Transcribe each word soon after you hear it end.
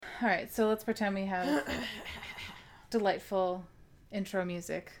All right, so let's pretend we have delightful intro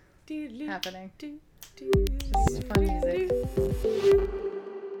music happening. Just fun music.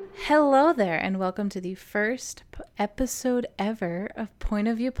 Hello there, and welcome to the first episode ever of Point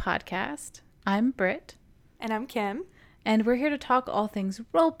of View Podcast. I'm Britt. And I'm Kim. And we're here to talk all things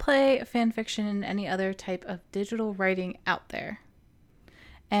roleplay, fanfiction, and any other type of digital writing out there.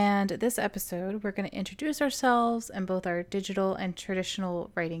 And this episode, we're going to introduce ourselves and both our digital and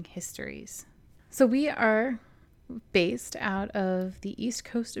traditional writing histories. So we are based out of the East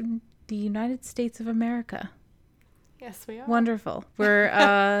Coast of the United States of America. Yes, we are. Wonderful.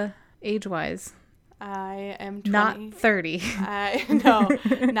 We're age-wise. I am 20. Not 30. No,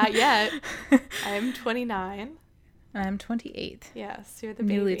 not yet. I am 29. I'm 28. Yes, you're the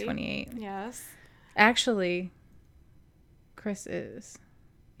baby. Newly 28. Yes. Actually, Chris is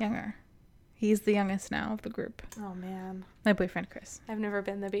younger. He's the youngest now of the group. Oh, man. My boyfriend, Chris. I've never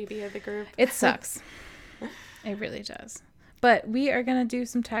been the baby of the group. It sucks. It really does. But we are going to do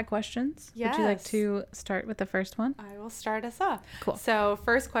some tag questions. Yes. Would you like to start with the first one? I will start us off. Cool. So,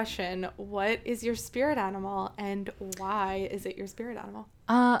 first question, what is your spirit animal and why is it your spirit animal?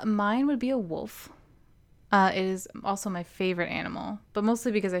 Mine would be a wolf. It is also my favorite animal, but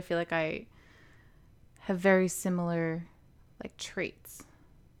mostly because I feel like I have very similar traits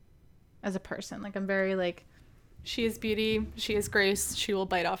as a person. I'm very She is beauty, she is grace, she will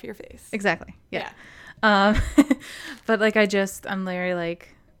bite off your face. Exactly. Yeah. But I'm very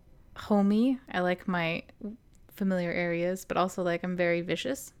homey. I like my familiar areas, but also I'm very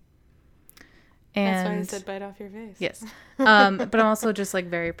vicious. And that's why I said bite off your face. Yes. But I'm also just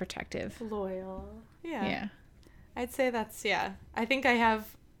very protective. Loyal. Yeah. Yeah. I'd say that's, yeah. I think I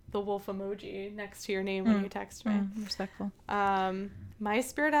have the wolf emoji next to your name when you text me. Respectful. My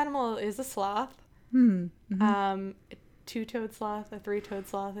spirit animal is a sloth. Mm-hmm. A two-toed sloth, a three-toed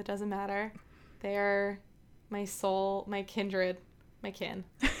sloth, it doesn't matter. They are my soul, my kindred, my kin.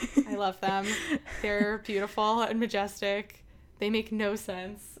 I love them. They're beautiful and majestic. They make no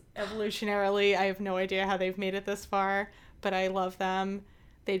sense. Evolutionarily, I have no idea how they've made it this far, but I love them.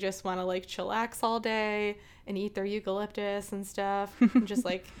 They just want to chillax all day and eat their eucalyptus and stuff and just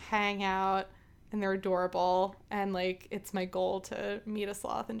hang out, and they're adorable, and it's my goal to meet a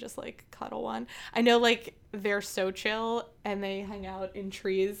sloth and just cuddle one. I know they're so chill and they hang out in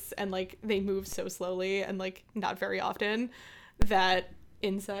trees and they move so slowly and not very often that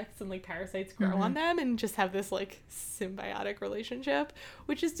insects and parasites grow on them and just have this symbiotic relationship,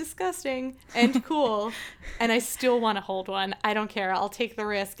 which is disgusting and cool. And I still want to hold one. I don't care. I'll take the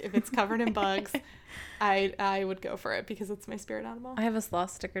risk. If it's covered in bugs, I would go for it because it's my spirit animal. I have a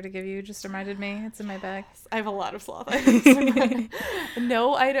sloth sticker to give you. Just reminded me. It's in my bag. I have a lot of sloth items.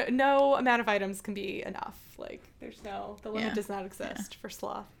 No amount of items can be enough. The limit does not exist for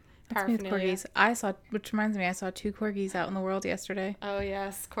sloth. Corgis. Which reminds me, I saw 2 corgis out in the world yesterday. Oh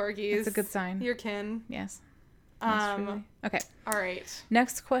yes, corgis. It's a good sign. Your kin. Yes. Okay. All right.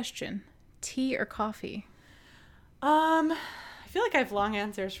 Next question: tea or coffee? I feel like I have long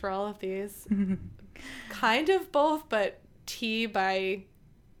answers for all of these. Kind of both, but tea by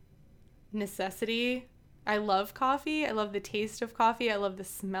necessity. I love coffee. I love the taste of coffee. I love the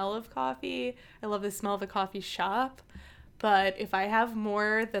smell of coffee. I love the smell of a coffee shop. But if I have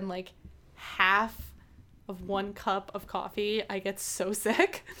more than half of 1 cup of coffee, I get so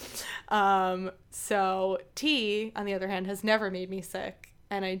sick. So tea, on the other hand, has never made me sick.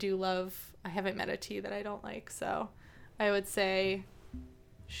 And I haven't met a tea that I don't like. So I would say,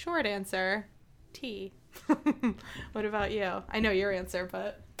 short answer, tea. What about you? I know your answer,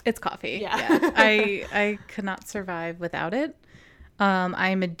 but... It's coffee. Yeah. I could not survive without it.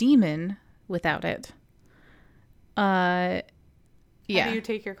 I'm a demon without it. How do you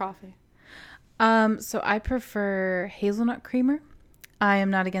take your coffee? So I prefer hazelnut creamer. I am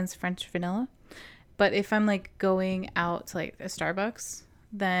not against French vanilla, but if I'm going out to a Starbucks,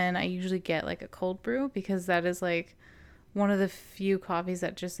 then I usually get a cold brew because that is one of the few coffees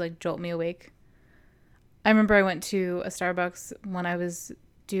that just jolt me awake. I remember I went to a Starbucks when I was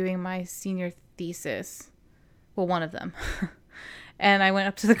doing my senior thesis. Well, one of them. And I went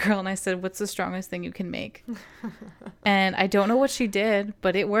up to the girl and I said, "What's the strongest thing you can make?" And I don't know what she did,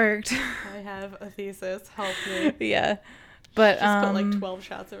 but it worked. I have a thesis. Help me. Yeah. But just put 12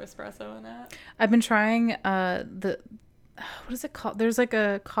 shots of espresso in it. I've been trying what is it called? There's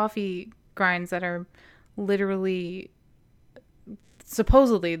a coffee grinds that are literally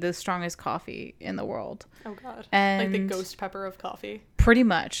supposedly the strongest coffee in the world. Oh god. And the ghost pepper of coffee. Pretty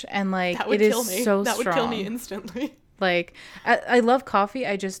much. And that would it kill is me. so that strong. Would kill me instantly. I love coffee.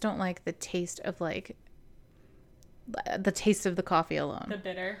 I just don't like the taste of the taste of the coffee alone. The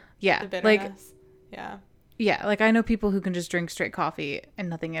bitter. Yeah. The bitterness. Yeah. Yeah, like I know people who can just drink straight coffee and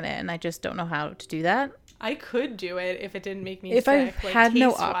nothing in it, and I just don't know how to do that. I could do it if it didn't make me If I sick. had no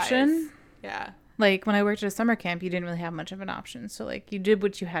taste-wise. option. Yeah. Like when I worked at a summer camp, you didn't really have much of an option. So like you did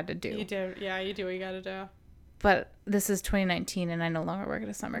what you had to do. You do. Yeah, you do what you got to do. But this is 2019 and I no longer work at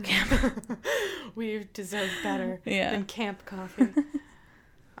a summer camp. We deserve better Yeah. than camp coffee.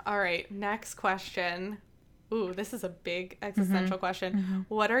 All right, next question. Ooh, this is a big existential question.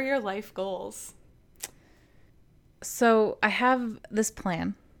 What are your life goals? So I have this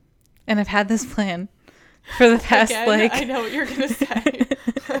plan, and I've had this plan for the past Again, I know what you're going to say.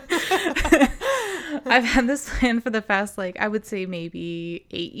 I've had this plan for the past, I would say maybe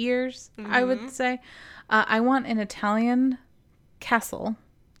 8 years, I would say. I want an Italian castle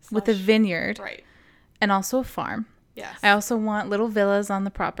with a vineyard Right. and also a farm. Yes. I also want little villas on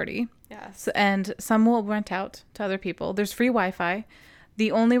the property. Yes. So, and some will rent out to other people. There's free Wi-Fi.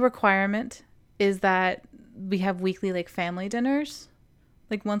 The only requirement is that we have weekly family dinners,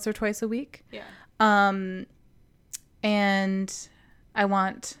 once or twice a week. Yeah. And I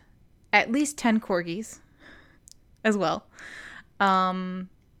want at least 10 corgis as well.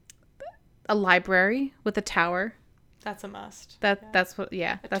 A library with a tower. That's a must. That's what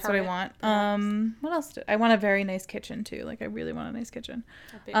that's what I turret, want. perhaps. What else? I want a very nice kitchen too. I really want a nice kitchen.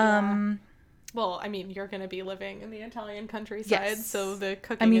 Well, I mean, you're going to be living in the Italian countryside, Yes. so the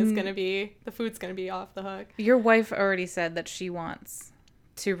cooking is going to be, the food's going to be off the hook. Your wife already said that she wants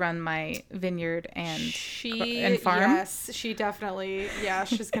to run my vineyard and farm. Yes, she definitely,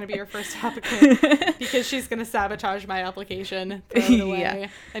 she's going to be your first applicant because she's going to sabotage my application, throw it away, Yeah.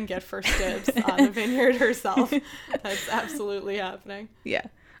 and get first dibs on the vineyard herself. That's absolutely happening. Yeah.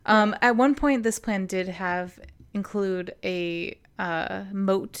 At one point, this plan did include a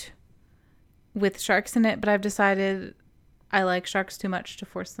moat with sharks in it, but I've decided I like sharks too much to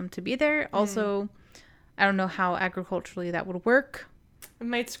force them to be there. Also, I don't know how agriculturally that would work. It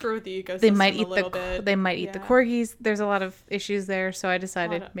might screw with the ecosystem They might eat a little bit. They might eat the corgis. There's a lot of issues there, so I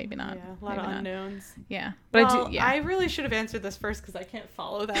decided maybe not. Yeah, a lot of unknowns. Yeah, but Well, I do. Yeah, I really should have answered this first because I can't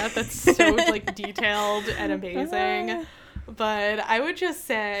follow that. That's so detailed and amazing. But I would just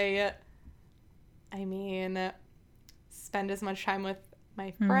say, I mean, spend as much time with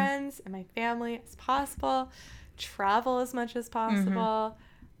my friends and my family as possible. Travel as much as possible.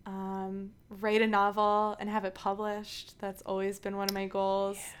 Write a novel and have it published. That's always been one of my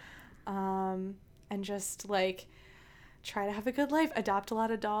goals. Yeah. And just try to have a good life. Adopt a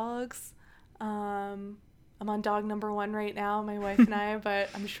lot of dogs. I'm on dog number 1 right now, my wife and I, but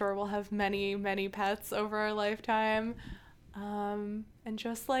I'm sure we'll have many, many pets over our lifetime. And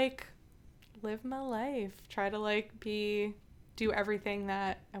just live my life. Try to do everything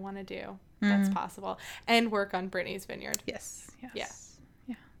that I want to do that's possible. And work on Brittany's vineyard. Yes. Yeah.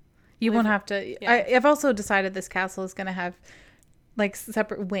 You won't have to. Yeah. I've also decided this castle is going to have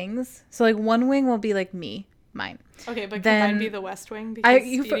separate wings. So one wing will be mine. Okay, but Then can mine be the West Wing? Because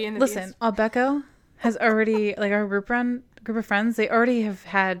Beauty and the listen, Beast. Albeco has already our group of friends. They already have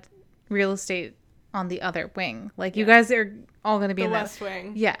had real estate on the other wing. You guys are all going to be The in West that.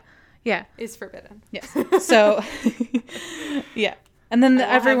 Wing Yeah. is forbidden. Yes. So, yeah. And then I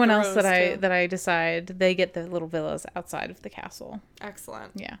will have everyone the else rose, that I too. that I decide, they get the little villas outside of the castle.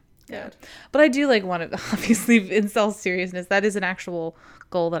 Excellent. Yeah. Good. But I do want to, obviously, in all seriousness, that is an actual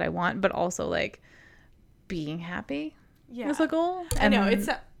goal that I want, but also being happy Yeah. is a goal. I know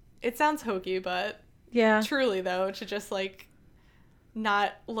it sounds hokey, but Yeah. truly though, to just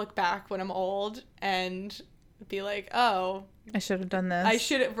not look back when I'm old and be oh, I should have done this. I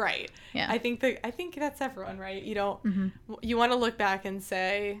should have, right. Yeah. I think that's everyone, right? You don't you want to look back and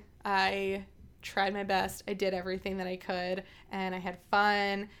say, I tried my best, I did everything that I could, and I had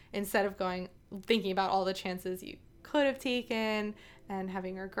fun, instead of thinking about all the chances you could have taken and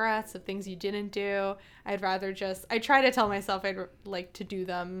having regrets of things you didn't do. I'd rather I try to tell myself I'd like to do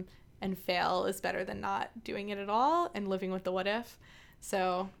them, and fail is better than not doing it at all and living with the what if.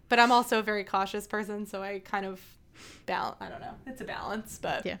 So, but I'm also a very cautious person, so I kind of balance. I don't know. It's a balance,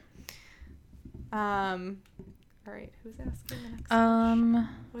 but Yeah. All right, who's asking the next question?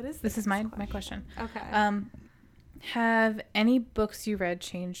 What is This is my question. Okay. Have any books you read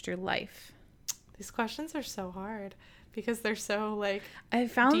changed your life? These questions are so hard because they're so I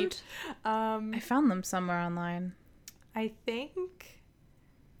found deep. I found them somewhere online. I think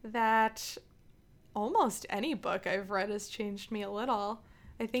that almost any book I've read has changed me a little.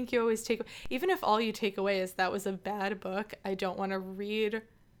 I think you always even if all you take away is that was a bad book, I don't want to read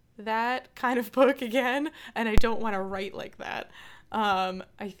that kind of book again, and I don't want to write like that.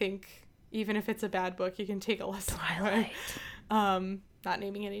 I think even if it's a bad book, you can take a lesson. Twilight. Not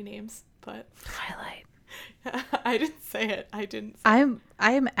naming any names, but Twilight. I didn't say it. I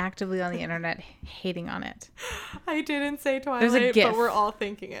am actively on the internet hating on it. I didn't say Twilight, There's a GIF. but we're all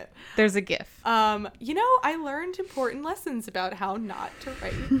thinking it. There's a GIF. I learned important lessons about how not to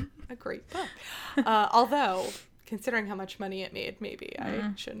write a great book. Although, considering how much money it made, maybe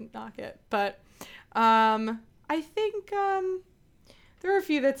I shouldn't knock it. But I think there are a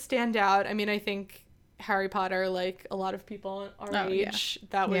few that stand out. I mean, I think Harry Potter, like a lot of people our age,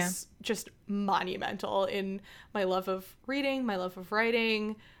 that was just monumental in my love of reading, my love of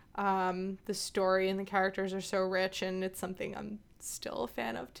writing. The story and the characters are so rich, and it's something I'm still a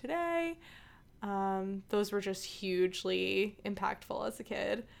fan of today. Those were just hugely impactful as a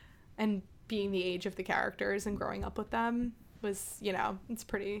kid, and being the age of the characters and growing up with them was, it's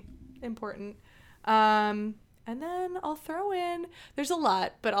pretty important. And then I'll throw in, there's a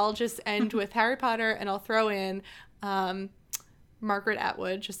lot, but I'll just end with Harry Potter, and I'll throw in Margaret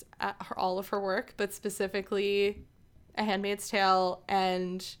Atwood, just all of her work, but specifically A Handmaid's Tale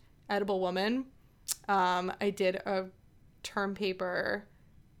and Edible Woman. I did a term paper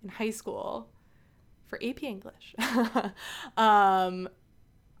in high school for AP English,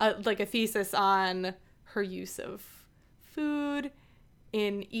 like a thesis on her use of food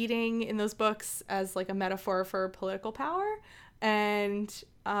in eating in those books as like a metaphor for political power. And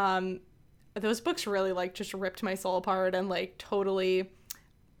those books really like just ripped my soul apart and like totally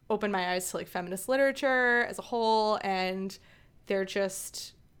opened my eyes to like feminist literature as a whole. And they're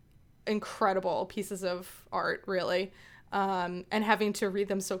just incredible pieces of art, really. And having to read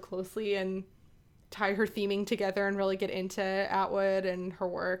them so closely and tie her theming together and really get into Atwood and her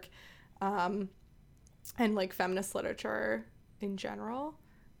work, and like feminist literature in general.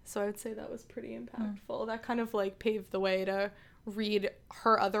 So I would say that was pretty impactful. That kind of like paved the way to read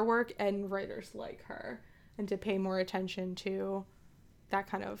her other work and writers like her, and to pay more attention to that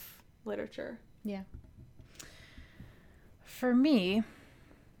kind of literature. Yeah. For me,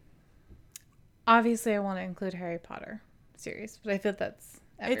 obviously I want to include Harry Potter series, but I feel that's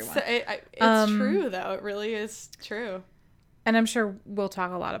everyone. It's true, though. It really is true. And I'm sure we'll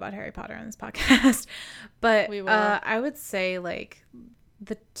talk a lot about Harry Potter in this podcast. But we will. I would say, like,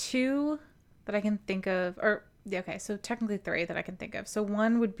 the two that I can think of, so technically three that I can think of. So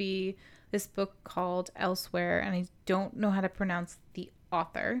one would be this book called Elsewhere, and I don't know how to pronounce the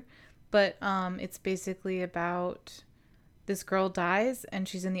author, but it's basically about this girl dies and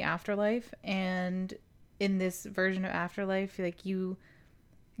she's in the afterlife, and in this version of afterlife, like, you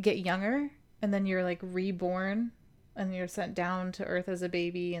get younger and then you're like reborn and you're sent down to Earth as a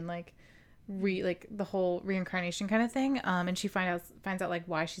baby, and like the whole reincarnation kind of thing. And she finds out like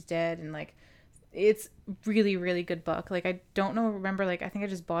why she's dead, and like it's really, really good book. Like, I don't remember, like, I think I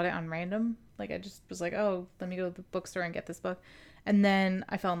just bought it on random. Like, I just was like, oh, let me go to the bookstore and get this book. And then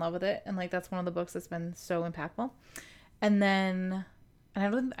I fell in love with it. And like, that's one of the books that's been so impactful. And then,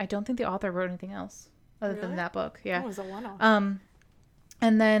 I don't think the author wrote anything else other than that book. Yeah. It was a one-off.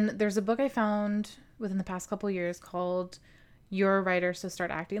 And then there's a book I found within the past couple years called You're a Writer, So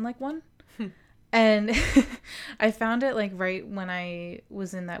Start Acting Like One. And I found it like right when I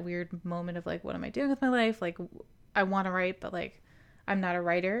was in that weird moment of like, what am I doing with my life? Like, I want to write, but like, I'm not a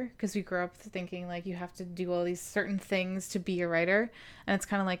writer, because we grew up thinking like you have to do all these certain things to be a writer. And it's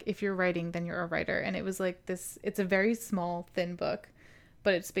kind of like, if you're writing, then you're a writer. And it was like this, it's a very small, thin book,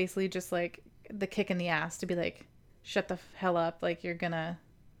 but it's basically just like the kick in the ass to be like, shut the hell up. Like, you're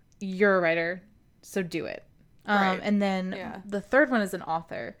a writer, so do it. Right. And then the third one is an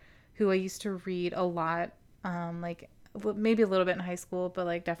author who I used to read a lot, like maybe a little bit in high school, but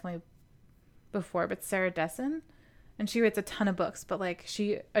like definitely before, but Sarah Dessen. And she writes a ton of books, but like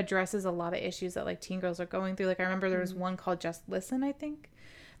she addresses a lot of issues that like teen girls are going through. Like, I remember there was one called Just Listen, I think,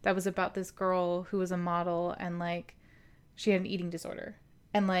 that was about this girl who was a model, and like she had an eating disorder.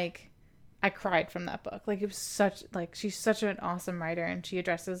 And like, I cried from that book. Like, it was such, like, she's such an awesome writer, and she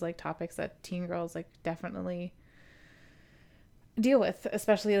addresses like topics that teen girls like definitely deal with,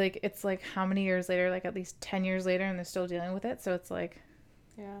 especially like, it's like how many years later, like at least 10 years later, and they're still dealing with it. So it's like,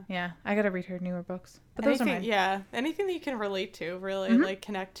 yeah, I gotta read her newer books. But those are mine. Yeah, anything that you can relate to, really, like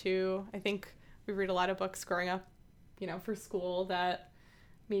connect to. I think we read a lot of books growing up, for school, that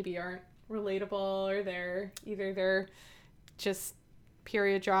maybe aren't relatable, or they're just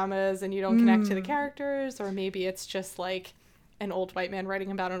period dramas and you don't connect to the characters, or maybe it's just like an old white man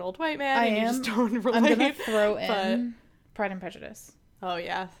writing about an old white man you just don't relate. I'm gonna throw in Pride and Prejudice. Oh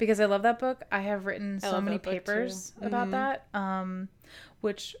yeah, because I love that book. I have written so many papers about that,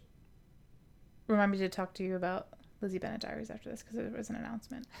 which remind me to talk to you about Lizzie Bennett Diaries after this because there was an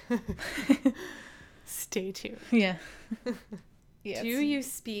announcement. Stay tuned. Yeah. Yeah. Do you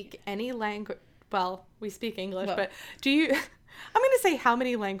speak any language? Well, we speak English, Well. but do you? I'm going to say, how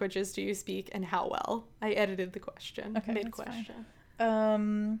many languages do you speak and how well? I edited the question. Okay, Mid that's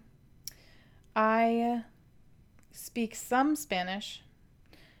question. I speak some Spanish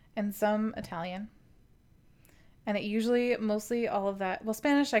and some Italian. And it usually, mostly all of that, well,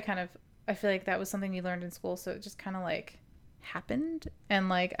 Spanish, I feel like that was something you learned in school, so it just kind of like happened and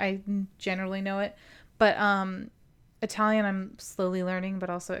like I generally know it. But Italian I'm slowly learning, but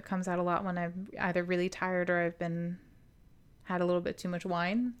also it comes out a lot when I'm either really tired or I've had a little bit too much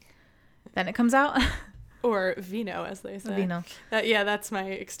wine. Then it comes out. Or vino, as they say. Vino. Yeah, that's my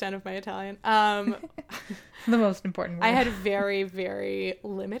extent of my Italian. The most important word. I had very, very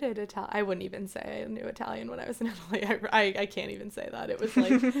limited Italian. I wouldn't even say I knew Italian when I was in Italy. I can't even say that. It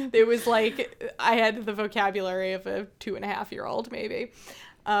was like I had the vocabulary of a 2.5-year-old maybe.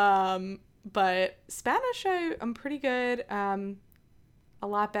 But Spanish, I'm pretty good. A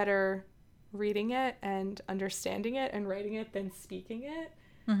lot better reading it and understanding it and writing it than speaking it.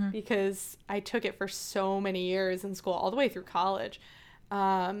 Mm-hmm. Because I took it for so many years in school, all the way through college.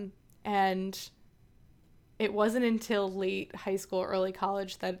 And it wasn't until late high school, early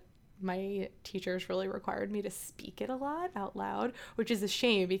college that my teachers really required me to speak it a lot out loud, which is a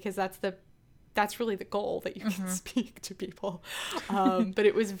shame because that's really the goal, that you can speak to people. But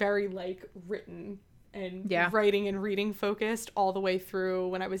it was very like written and writing and reading focused all the way through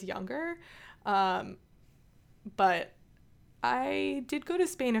when I was younger. But I did go to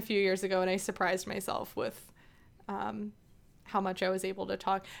Spain a few years ago and I surprised myself with how much I was able to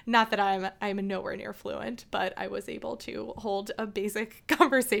talk. Not that I'm nowhere near fluent, but I was able to hold a basic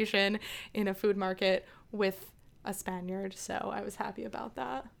conversation in a food market with a Spaniard. So I was happy about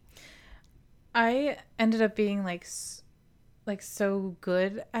that. I ended up being like so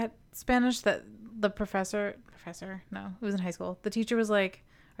good at Spanish that the professor, no, it was in high school. The teacher was like,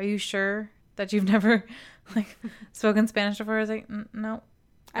 "Are you sure that you've never like spoken Spanish before?" I was like, "No."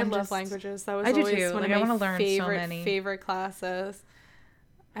 I love languages. That was always one of my favorite classes.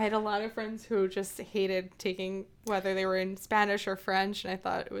 I had a lot of friends who just hated taking, whether they were in Spanish or French, and I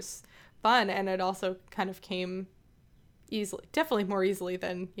thought it was fun, and it also kind of came easily, definitely more easily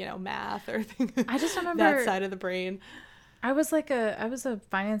than, math or things. I just remember that side of the brain. I was a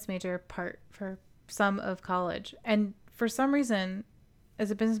finance major for some of college, and for some reason,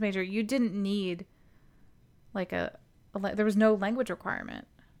 as a business major, you didn't need like there was no language requirement.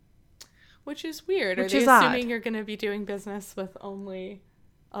 Which is weird. Which Are they is assuming odd. You're going to be doing business with only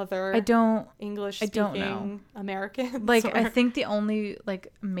other English-speaking Americans? I think the only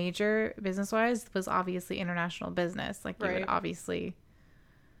like major business-wise was obviously international business. Like you would obviously,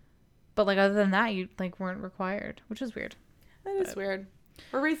 but like other than that, you like weren't required, which is weird. That is weird.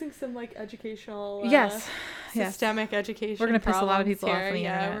 We're raising some like educational, systemic education. We're gonna piss a lot of people off on the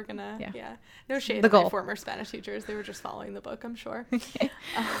internet. We're gonna, no shade. The goal. My former Spanish teachers, they were just following the book, I'm sure. Okay.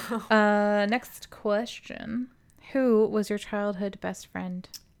 Next question: who was your childhood best friend?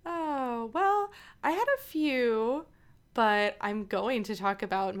 Oh well, I had a few, but I'm going to talk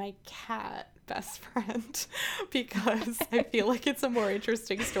about my cat best friend because I feel like it's a more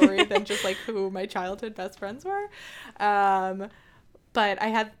interesting story than just like who my childhood best friends were. But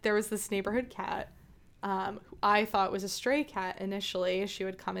there was this neighborhood cat who I thought was a stray cat initially. She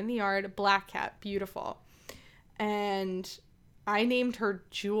would come in the yard, a black cat, beautiful. And I named her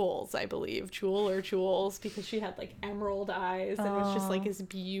Jules, I believe. Jewel or Jules, because she had like emerald eyes and was just like this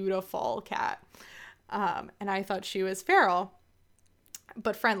beautiful cat. And I thought she was feral,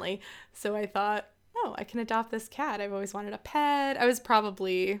 but friendly. So I thought, oh, I can adopt this cat. I've always wanted a pet. I was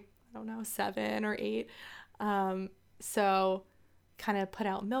probably, 7 or 8. So kind of put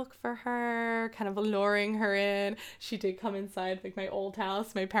out milk for her, kind of luring her in. She did come inside like my old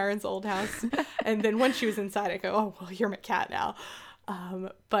house, my parents' old house. And then once she was inside, I go, oh, well, you're my cat now.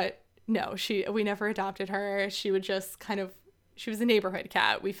 But no, we never adopted her. She would just she was a neighborhood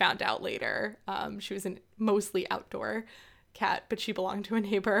cat. We found out later. She was a mostly outdoor cat, but she belonged to a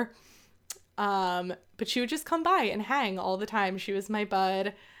neighbor. But she would just come by and hang all the time. She was my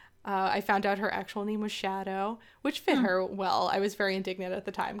bud. I found out her actual name was Shadow, which fit her well. I was very indignant at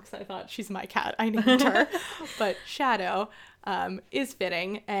the time because I thought she's my cat. I named her. But Shadow is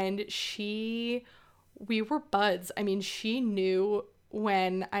fitting. And we were buds. I mean, she knew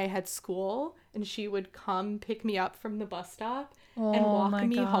when I had school and she would come pick me up from the bus stop and walk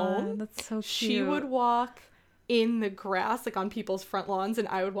me home. That's so cute. She would walk in the grass, like on people's front lawns, and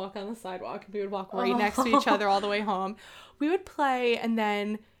I would walk on the sidewalk and we would walk right next to each other all the way home. We would play, and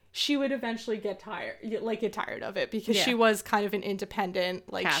then she would eventually get tired of it because Yeah. she was kind of an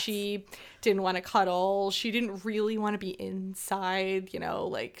independent, like Cats. she didn't want to cuddle. She didn't really want to be inside, you know,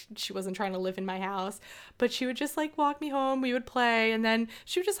 like she wasn't trying to live in my house, but she would just like walk me home. We would play, and then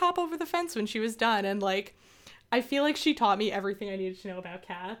she would just hop over the fence when she was done. And like, I feel like she taught me everything I needed to know about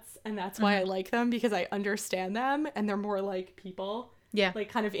cats, and that's why I like them, because I understand them and they're more like people. Yeah. Like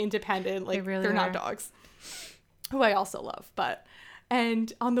kind of independent, like really they're not are. dogs, who I also love. But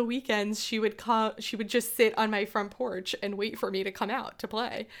and on the weekends she would just sit on my front porch and wait for me to come out to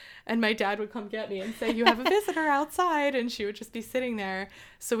play, and my dad would come get me and say, you have a visitor outside, and she would just be sitting there.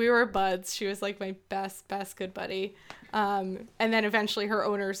 So we were buds. She was like my best good buddy. And then eventually her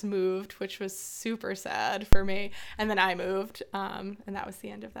owners moved, which was super sad for me, and then I moved, and that was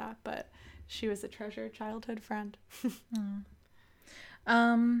the end of that. But she was a treasured childhood friend.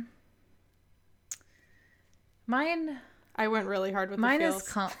 Mine I went really hard with the Mine feels.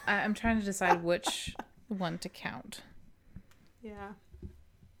 is I'm trying to decide which one to count. Yeah.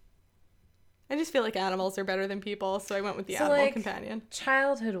 I just feel like animals are better than people, so I went with the So, animal like, companion.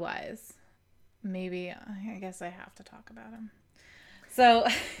 Childhood wise, maybe I guess I have to talk about him. So,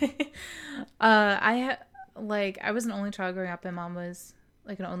 I was an only child growing up. My mom was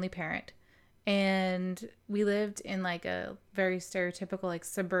like an only parent, and we lived in like a very stereotypical like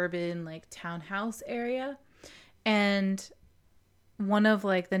suburban like townhouse area, and one of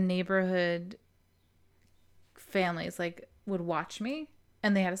like the neighborhood families like would watch me,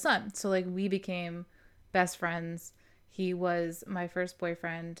 and they had a son, so like we became best friends. He was my first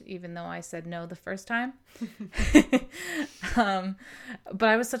boyfriend, even though I said no the first time. But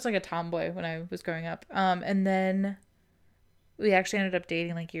I was such like a tomboy when I was growing up. And then we actually ended up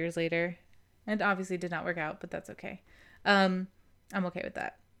dating like years later, and obviously did not work out, but that's okay. I'm okay with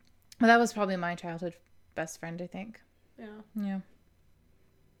that. But that was probably my childhood best friend, I think. Yeah. Yeah.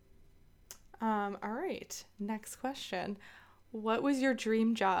 All right. Next question. What was your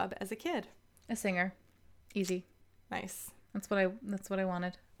dream job as a kid? A singer. Easy. Nice. That's what I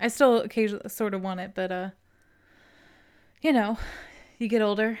wanted. I still occasionally sort of want it, but you know, you get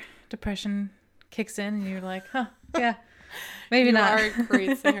older, depression kicks in, and you're like, huh, yeah, maybe You not. are a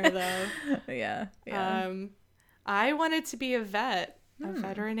great singer, though. Yeah. I wanted to be a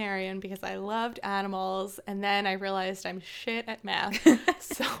veterinarian, because I loved animals, and then I realized I'm shit at math,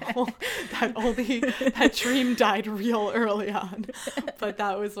 so that dream died real early on. But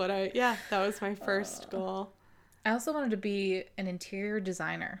that was that was my first goal. I also wanted to be an interior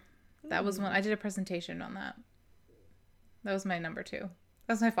designer. That was when I did a presentation on that. That was my number 2. That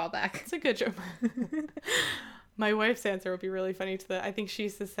was my fallback. It's a good joke. My wife's answer would be really funny to that. I think she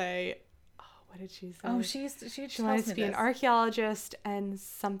used to say, oh, what did she say? Oh, she wanted to be an archaeologist and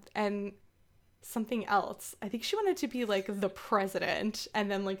something else. I think she wanted to be like the president, and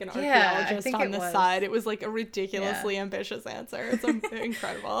then like an archaeologist on the side. It was like a ridiculously ambitious answer. It's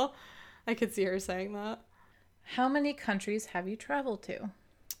incredible. I could see her saying that. How many countries have you traveled to?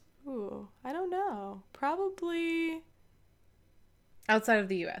 Ooh, I don't know. Probably Outside of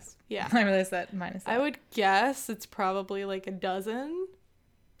the U.S. Yeah. I realized that minus that. I would guess it's probably like a dozen,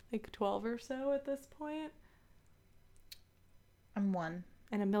 like 12 or so at this point. I'm 1.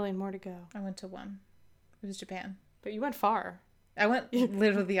 And a million more to go. I went to 1. It was Japan. But you went far. I went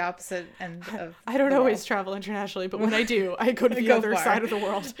literally the opposite end of I don't the always world. travel internationally, but when I do, I go to the other far. side of the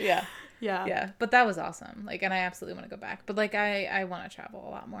world. Yeah. Yeah. Yeah. But that was awesome. Like, and I absolutely want to go back. But like, I want to travel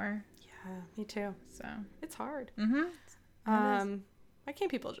a lot more. Yeah, me too. So. It's hard. Mm-hmm. Why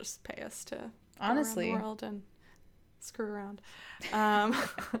can't people just pay us to Honestly go around the world and screw around?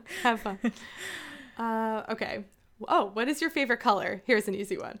 Have fun. Okay. Oh, what is your favorite color? Here's an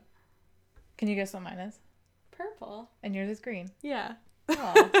easy one. Can you guess what mine is? Purple. And yours is green. Yeah.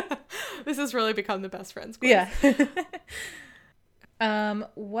 Aw. This has really become the best friends quiz. Yeah.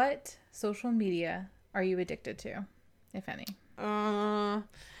 What social media are you addicted to, if any?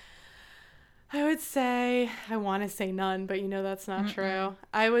 I would say, I want to say none, but that's not true.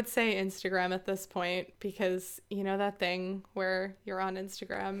 I would say Instagram at this point, because that thing where you're on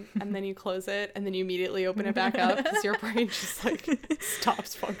Instagram and then you close it and then you immediately open it back up because your brain just like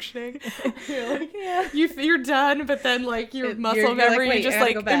stops functioning. You're like, you're done, but then like your muscle memory, like, you just I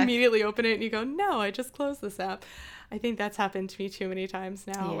like gotta go back. immediately open it and you go, no, I just closed this app. I think that's happened to me too many times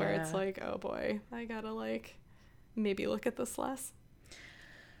now, where it's like, oh boy, I gotta like maybe look at this less.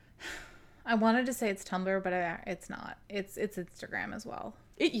 I wanted to say it's Tumblr, but it's not. It's Instagram as well.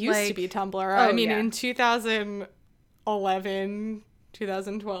 It used to be Tumblr. I mean, in 2011,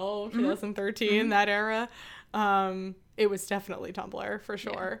 2012, 2013, that era, it was definitely Tumblr for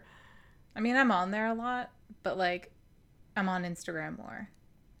sure. I mean, I'm on there a lot, but like, I'm on Instagram more.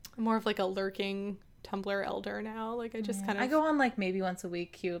 I'm more of like a lurking Tumblr elder now. Like I just kind of I go on like maybe once a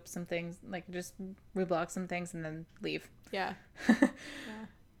week, queue up some things, like just reblock some things and then leave. yeah.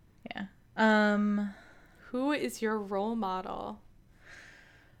 Yeah. Um Who is your role model?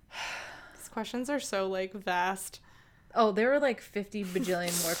 These questions are so like vast. Oh, there were like 50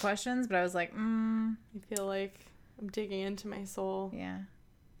 bajillion more questions, but I was like, I feel like I'm digging into my soul. yeah.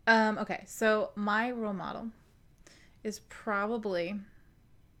 Okay, so my role model is probably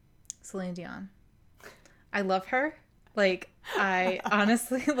Celine Dion. I love her. Like, I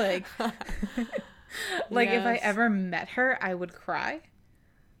honestly, like, like if I Yes. ever met her, I would cry.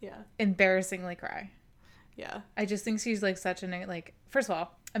 Yeah. Embarrassingly cry. Yeah. I just think she's like such an, like, first of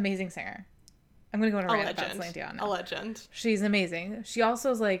all, amazing singer. I'm going to go on a A rant about legend. Celine Dion A now. legend. She's amazing. She also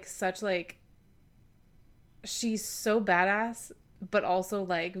is like such like, she's so badass, but also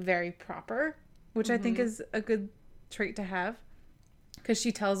like very proper, which I think is a good trait to have. Because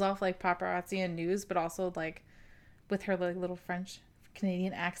she tells off like paparazzi and news, but also like with her like little French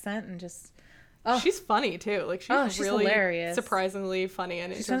Canadian accent and just She's funny too. Like she's she's really hilarious. Surprisingly funny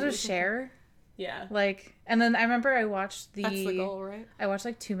and she's friends with Cher. Yeah. Like, and then I remember I watched That's the goal, right? I watched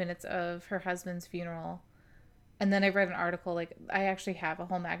like 2 minutes of her husband's funeral, and then I read an article. Like, I actually have a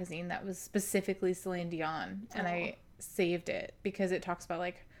whole magazine that was specifically Celine Dion, and I saved it because it talks about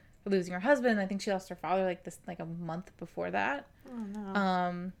like her losing her husband. I think she lost her father like a month before that. Oh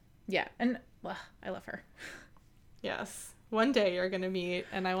no. Yeah, and I love her. Yes. One day you're gonna meet,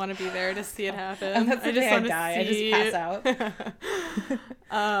 and I want to be there to see it happen. And that's the day I wanna die. I just pass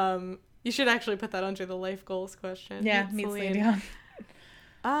out. You should actually put that under the life goals question. Yeah, meet Celine Dion.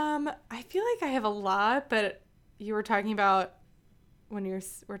 I feel like I have a lot, but you were talking about when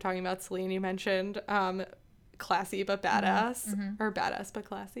we're talking about Celine. You mentioned classy but badass, or badass but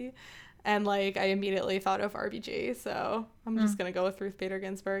classy, and like I immediately thought of RBG. So I'm just gonna go with Ruth Bader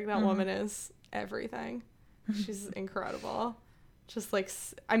Ginsburg. That woman is everything. She's incredible. Just like,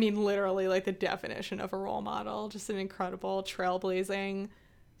 I mean, literally like the definition of a role model. Just an incredible, trailblazing,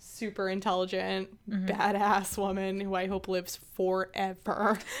 super intelligent, badass woman who I hope lives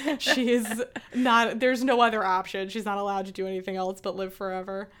forever. She is not, there's no other option. She's not allowed to do anything else but live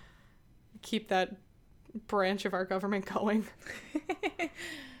forever. Keep that branch of our government going.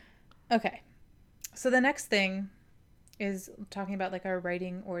 Okay. So the next thing is talking about like our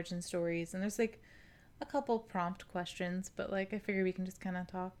writing origin stories. And there's like a couple prompt questions, but like I figure we can just kind of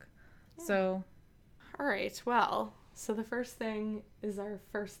talk. Yeah. So. All right. Well, so the first thing is our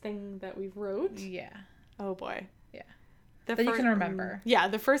first thing that we wrote. Yeah. Oh boy. Yeah. That you can remember. Yeah.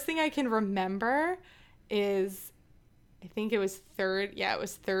 The first thing I can remember is, I think it was third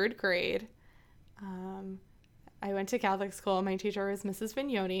grade. I went to Catholic school. My teacher was Mrs.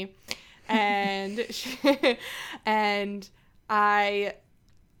 Vignoni, and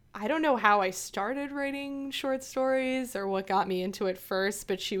I don't know how I started writing short stories or what got me into it first,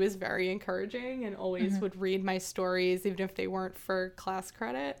 but she was very encouraging and always would read my stories, even if they weren't for class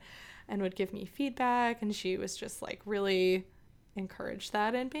credit, and would give me feedback. And she was just like really encouraged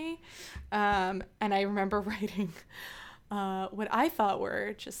that in me. And I remember writing what I thought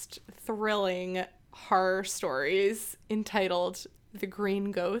were just thrilling horror stories entitled The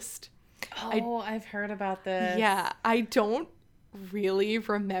Green Ghost. Oh, I've heard about this. Yeah, I don't really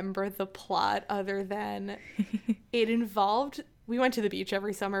remember the plot other than it involved, we went to the beach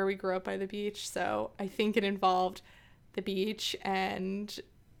every summer. We grew up by the beach, so I think it involved the beach and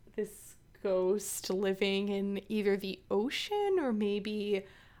this ghost living in either the ocean or maybe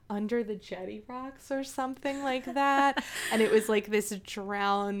under the jetty rocks or something like that. And it was like this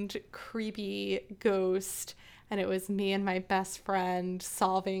drowned, creepy ghost. And it was me and my best friend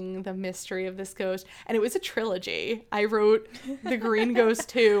solving the mystery of this ghost. And it was a trilogy. I wrote The Green Ghost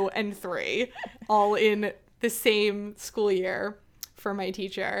 2 and 3 all in the same school year for my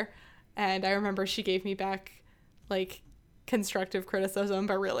teacher. And I remember she gave me back like constructive criticism,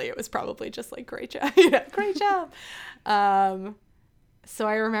 but really it was probably just like, great job. Great job. So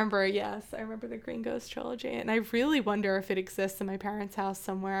I remember the Green Ghost trilogy. And I really wonder if it exists in my parents' house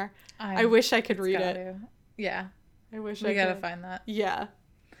somewhere. I wish I could read it. Yeah. I wish we gotta find that. Yeah.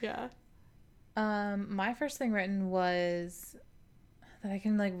 Yeah. My first thing written was that I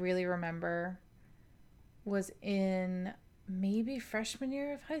can like really remember was in maybe freshman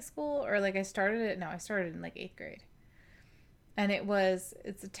year of high school, or like I started in like 8th grade. And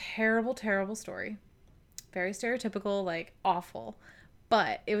it's a terrible, terrible story. Very stereotypical, like awful.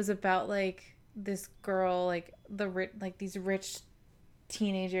 But it was about like this girl, like these rich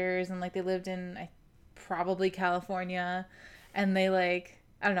teenagers, and like they lived in probably California, and they like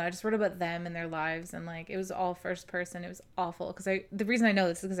I don't know. I just wrote about them and their lives, and like it was all first person. It was awful because the reason I know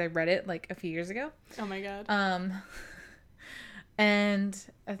this is because I read it like a few years ago. Oh my god. And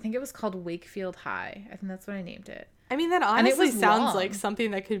I think it was called Wakefield High. I think that's what I named it. I mean, that honestly sounds long. like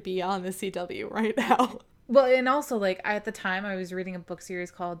something that could be on the CW right now. Well, and also like at the time I was reading a book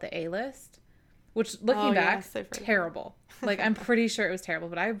series called The A-List, which looking back, yes, terrible. Like I'm pretty sure it was terrible,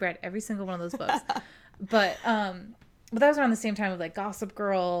 but I read every single one of those books. But that was around the same time of like Gossip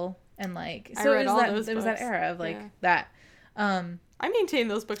Girl and like I read all those it was that books. era of like that. I maintain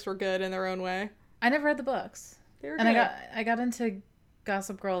those books were good in their own way. I never read the books. They were And good. I got into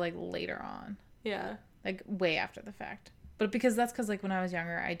Gossip Girl like later on. Yeah. Like way after the fact. But because like when I was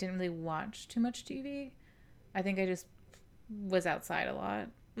younger, I didn't really watch too much TV. I think I just was outside a lot.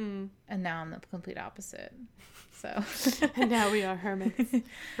 Mm. And now I'm the complete opposite. So And now we are hermits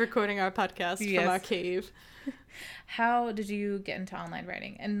recording our podcast from our cave. How did you get into online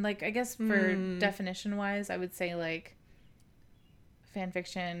writing? And like I guess for definition wise, I would say like fan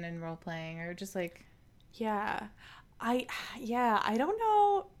fiction and role playing or just like I don't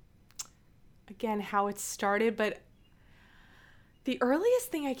know again how it started, but the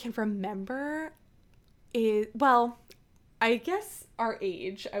earliest thing I can remember is, well, I guess our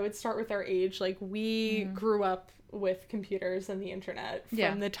age. I would start with our age. Like we grew up with computers and the internet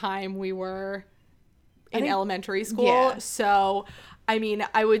from the time we were in elementary school. Yeah. So, I mean,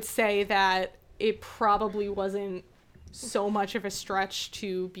 I would say that it probably wasn't so much of a stretch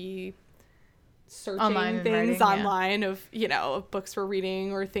to be searching Online things writing, online of, you know, of books we're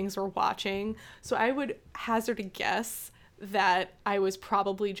reading or things we're watching. So I would hazard a guess that I was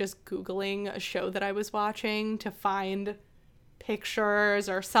probably just Googling a show that I was watching to find pictures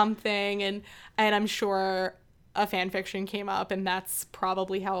or something, and I'm sure a fan fiction came up, and that's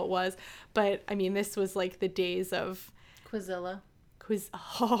probably how it was. But I mean, this was like the days of Quizilla.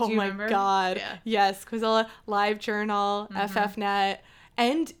 Oh my remember? god. Yeah. Yes, Quizilla, LiveJournal, FFnet,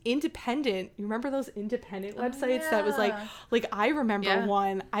 and independent. You remember those independent websites that was like I remember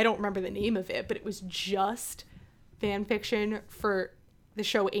one, I don't remember the name of it, but it was just fan fiction for the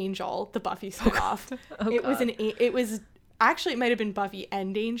show Angel, the Buffy spinoff. It was actually, it might have been Buffy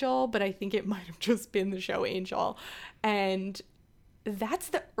and Angel, but I think it might have just been the show Angel. And that's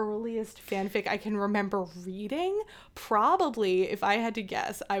the earliest fanfic I can remember reading. Probably, if I had to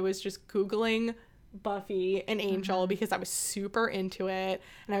guess, I was just Googling Buffy and Angel because I was super into it.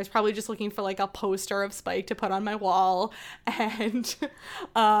 And I was probably just looking for like a poster of Spike to put on my wall. And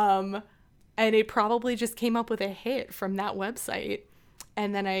it probably just came up with a hit from that website.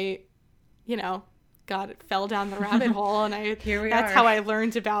 And then I, fell down the rabbit hole, and that's how I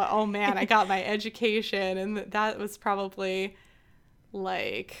learned about, oh man, I got my education. And that was probably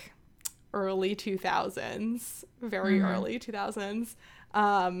like early 2000s, very early 2000s.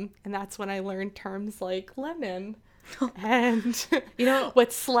 And that's when I learned terms like lemon and what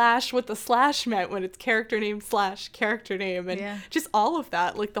the slash meant when it's character name / character name, and just all of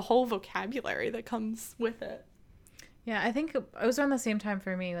that, like the whole vocabulary that comes with it. Yeah, I think it was around the same time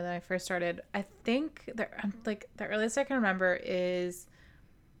for me when I first started. I think the earliest I can remember is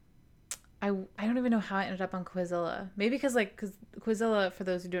I don't even know how I ended up on Quizilla. Maybe because Quizilla, for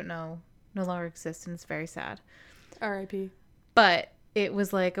those who don't know, no longer exists, and it's very sad. R.I.P. But it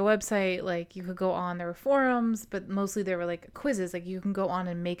was like a website, like you could go on, there were forums, but mostly there were like quizzes, like you can go on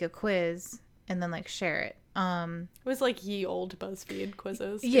and make a quiz and then like share it. It was like ye old BuzzFeed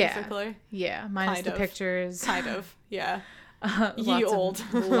quizzes, basically. Yeah, minus the pictures. Kind of, yeah. Ye old.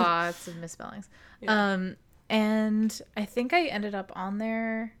 Lots of misspellings. Yeah. And I think I ended up on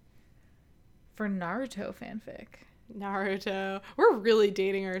there for Naruto fanfic. Naruto. We're really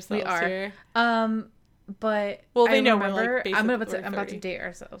dating ourselves here. But they know remember, we're like I'm about to date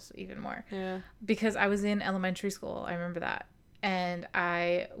ourselves even more. Yeah. Because I was in elementary school. I remember that. And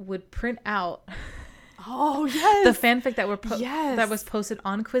I would print out oh yes, the fanfic that that was posted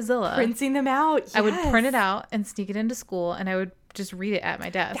on Quizilla. Printing them out. Yes. I would print it out and sneak it into school, and I would just read it at my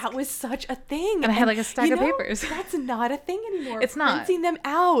desk. That was such a thing. And I had like a stack of papers. That's not a thing anymore. It's not. Printing them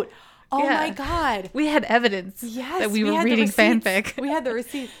out. Oh my god. We had evidence that we were reading fanfic. We had the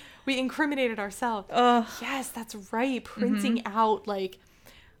receipts. We incriminated ourselves. Yes, that's right. Printing out, like,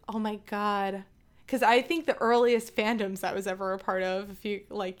 oh my god. Because I think the earliest fandoms I was ever a part of, if you,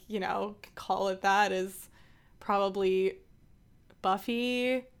 like, call it that, is probably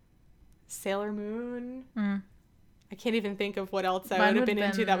Buffy, Sailor Moon. I can't even think of what else I would have been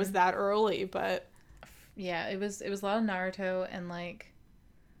into that was that early, but... Yeah, it was a lot of Naruto and, like,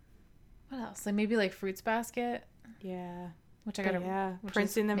 what else? Like, maybe, like, Fruits Basket. Yeah. Which I gotta...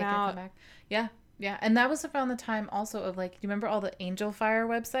 printing them out. Yeah. Yeah, and that was around the time also of like, do you remember all the Angel Fire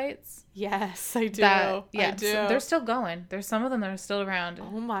websites? Yes, I do. Yeah, I do. so they're still going. There's some of them that are still around.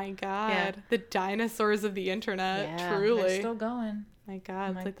 Oh my God. Yeah. The dinosaurs of the internet. Yeah, Truly. they're still going. My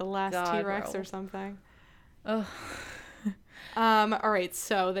God, My it's like the last God, T-Rex we're or something. Oh, All right,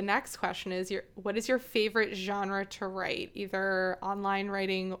 so the next question is what is your favorite genre to write? Either online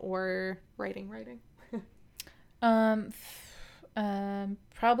writing or writing.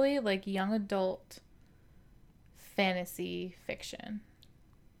 probably like young adult fantasy fiction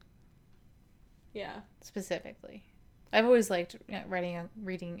Yeah. specifically. I've always liked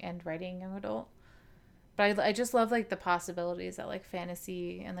reading and writing young adult, but I just love like the possibilities that like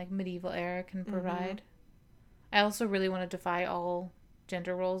fantasy and like medieval era can provide. I also really want to defy all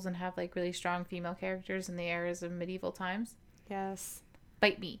gender roles and have like really strong female characters in the eras of medieval times. Yes.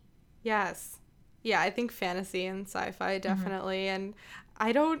 Bite me. Yes. Yeah, I think fantasy and sci-fi definitely. And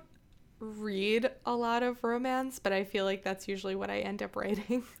I don't read a lot of romance, but I feel like that's usually what I end up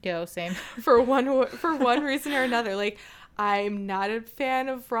writing Yo, same. for one reason or another. Like, I'm not a fan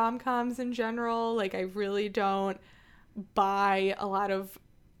of rom-coms in general. Like, I really don't buy a lot of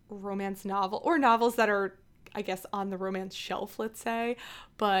romance novels that are, I guess, on the romance shelf, let's say.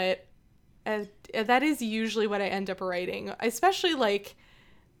 But that is usually what I end up writing, especially like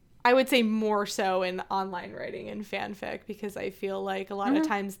I would say more so in online writing and fanfic, because I feel like a lot of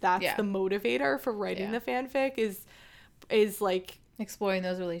times that's the motivator for writing the fanfic is like exploring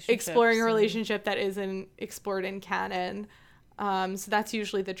those relationships. Exploring a relationship that isn't explored in canon. So that's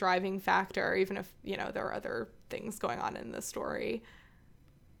usually the driving factor, even if, there are other things going on in the story.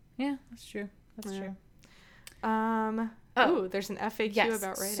 Yeah, that's true. That's true. There's an FAQ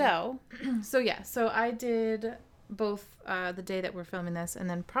about writing. So I did both the day that we're filming this and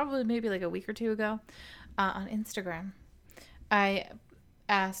then probably maybe like a week or two ago on Instagram. I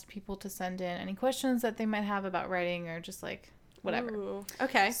asked people to send in any questions that they might have about writing or just like whatever. Ooh,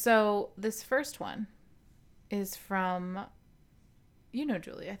 okay. So this first one is from,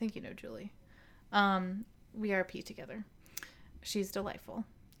 Julie. I think you know Julie. We RP together. She's delightful.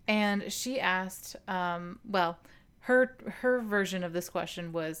 And she asked, her version of this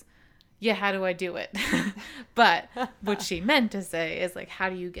question was, yeah, how do I do it? But what she meant to say is like, how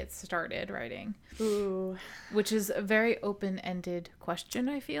do you get started writing? Ooh. Which is a very open-ended question,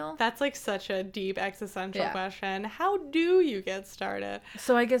 I feel. That's like such a deep existential question. How do you get started?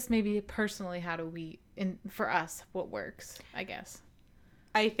 So I guess maybe personally, how do we, for us, what works, I guess.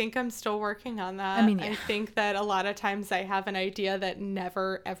 I think I'm still working on that. I mean, yeah. I think that a lot of times I have an idea that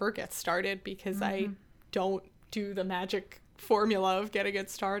never, ever gets started because I don't do the magic formula of getting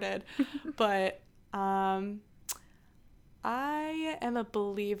it started. But I am a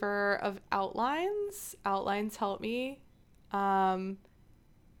believer of outlines. Outlines help me. And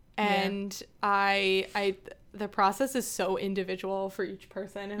the process is so individual for each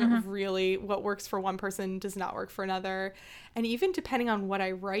person, and it really, what works for one person does not work for another. And even depending on what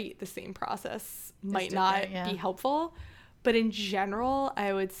I write, the same process might not be helpful. But in general,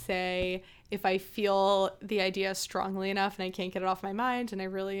 I would say if I feel the idea strongly enough and I can't get it off my mind and I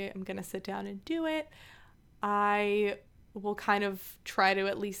really am going to sit down and do it, I will kind of try to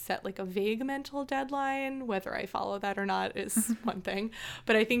at least set like a vague mental deadline. Whether I follow that or not is one thing.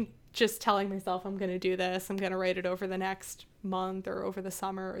 But I think just telling myself I'm going to do this, I'm going to write it over the next month or over the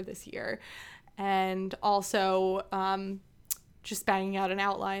summer or this year. And also just banging out an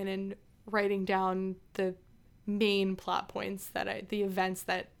outline and writing down the main plot points, the events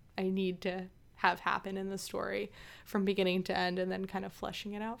that I need to have happen in the story from beginning to end, and then kind of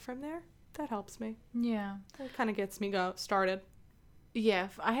fleshing it out from there. That helps me. Yeah. That kind of gets me started. Yeah,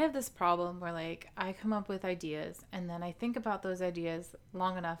 I have this problem where like I come up with ideas and then I think about those ideas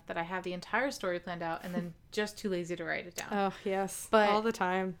long enough that I have the entire story planned out and then just too lazy to write it down. Oh, yes. But all the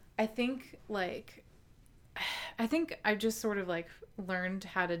time. I think I just sort of like learned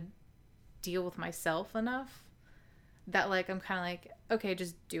how to deal with myself enough that like I'm kind of like, okay,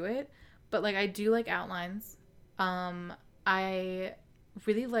 just do it. But like I do like outlines. I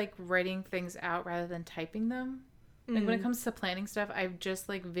really like writing things out rather than typing them. Like when it comes to planning stuff, I just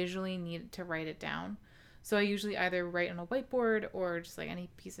like visually need to write it down. So I usually either write on a whiteboard or just like any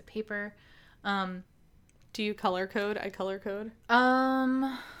piece of paper. Do you color code? I color code.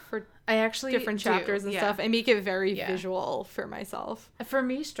 For I actually different chapters and stuff. I make it very visual for myself. For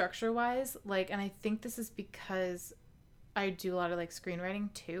me, structure wise, like, and I think this is because I do a lot of like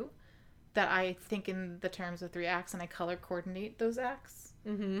screenwriting too, that I think in the terms of 3 acts and I color coordinate those acts.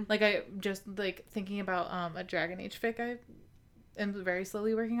 Mm-hmm. Like I just like thinking about a Dragon Age fic I am very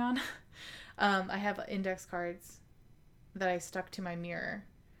slowly working on. I have index cards that I stuck to my mirror,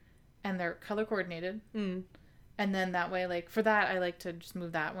 and they're color coordinated. Mm. And then that way, like, for that, I like to just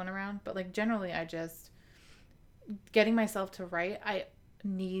move that one around. But, like, generally, I just, getting myself to write, I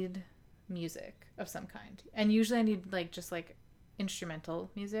need music of some kind. And usually I need, like, just, like, instrumental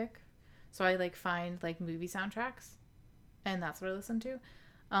music. So I, like, find, like, movie soundtracks. And that's what I listen to.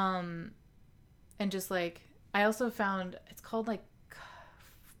 And just, like, I also found, it's called, like,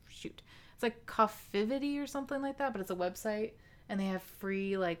 it's like Coffivity or something like that. But it's a website. And they have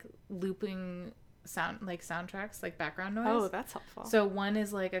free, like, looping soundtracks, like background noise. Oh, that's helpful. So one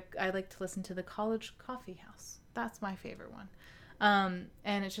is like I like to listen to the College Coffee House. That's my favorite one.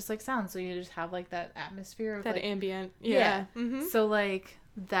 And it's just like sound, so you just have like that atmosphere of that like, ambient. Yeah. Mm-hmm. So like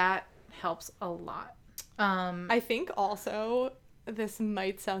that helps a lot. I think also this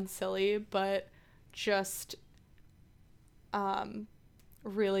might sound silly, but just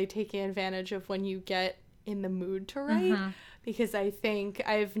really taking advantage of when you get in the mood to write. Mm-hmm. Because I think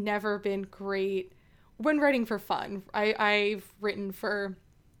I've never been great when writing for fun. I've written for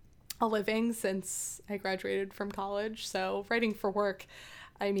a living since I graduated from college. So writing for work,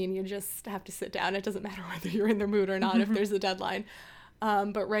 I mean, you just have to sit down. It doesn't matter whether you're in the mood or not if there's a deadline.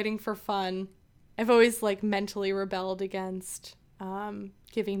 But writing for fun, I've always like mentally rebelled against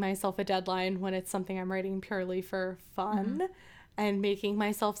giving myself a deadline when it's something I'm writing purely for fun. Mm-hmm. And making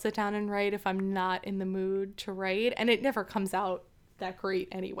myself sit down and write if I'm not in the mood to write. And it never comes out that great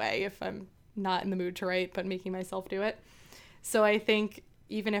anyway if I'm not in the mood to write, but making myself do it. So I think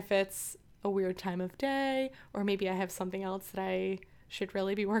even if it's a weird time of day, or maybe I have something else that I should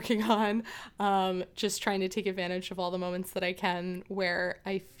really be working on, just trying to take advantage of all the moments that I can where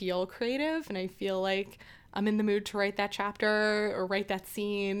I feel creative and I feel like I'm in the mood to write that chapter or write that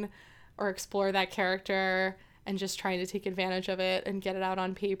scene or explore that character, and just trying to take advantage of it and get it out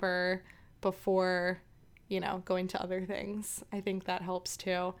on paper before, you know, going to other things. I think that helps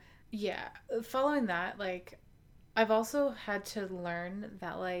too. Yeah. Following that, like, I've also had to learn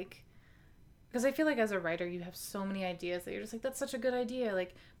that, like, because I feel like as a writer, you have so many ideas that you're just like, that's such a good idea.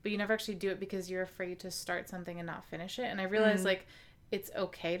 Like, but you never actually do it because you're afraid to start something and not finish it. And I realized, like, it's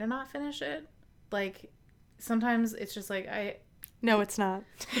okay to not finish it. Like, sometimes it's just like, No, it's not.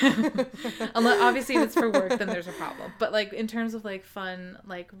 Unless, obviously, if it's for work, then there's a problem. But, like, in terms of, like, fun,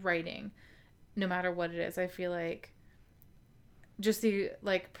 like, writing, no matter what it is, I feel like just the,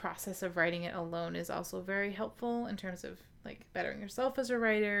 like, process of writing it alone is also very helpful in terms of, like, bettering yourself as a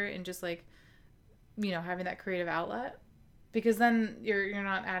writer and just, like, you know, having that creative outlet. Because then you're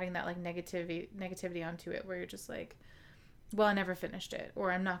not adding that, like, negativity onto it where you're just like, well, I never finished it,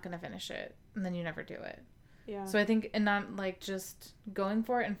 or I'm not going to finish it, and then you never do it. Yeah. So I think, and not like just going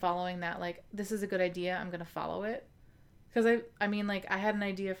for it and following that, like, this is a good idea, I'm going to follow it. Because I mean, like, I had an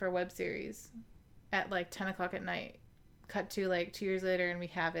idea for a web series at like 10 o'clock at night, cut to like 2 years later, and we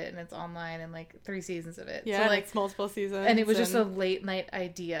have it and it's online and like 3 seasons of it. Yeah. So, like, it's multiple seasons. And it was just a late night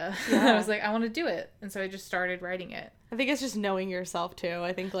idea. Yeah. I was like, I want to do it. And so I just started writing it. I think it's just knowing yourself too.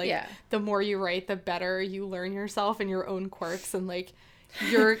 I think like the more you write, the better you learn yourself and your own quirks, and like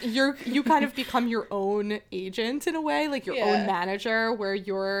you kind of become your own agent in a way, like your own manager, where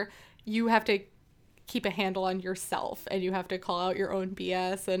you have to keep a handle on yourself and you have to call out your own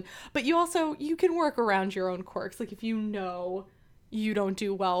BS, but you can work around your own quirks. Like if you know you don't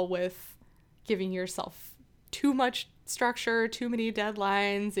do well with giving yourself too much structure, too many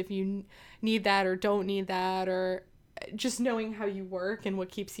deadlines, if you need that or don't need that, or just knowing how you work and what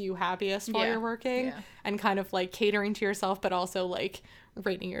keeps you happiest while you're working, and kind of like catering to yourself, but also like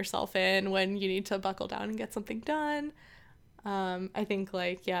reining yourself in when you need to buckle down and get something done. I think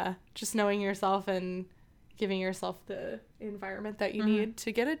like, just knowing yourself and giving yourself the environment that you need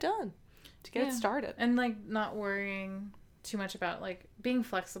to get it done, to get it started. And like not worrying too much about like being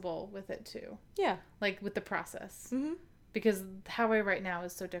flexible with it too. Yeah. Like with the process. Mm-hmm. Because how I write now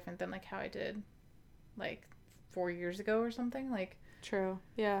is so different than like how I did like 4 years ago or something. Like, true.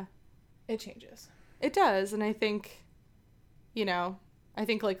 Yeah. It changes. It does. And I think,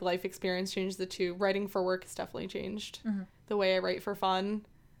 like life experience changes it too. Writing for work has definitely changed. Mm-hmm. The way I write for fun,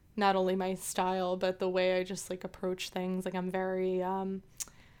 not only my style, but the way I just like approach things. Like I'm very,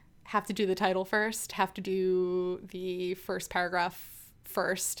 have to do the title first, have to do the first paragraph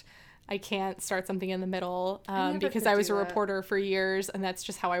first. I can't start something in the middle because I was a reporter for years, and that's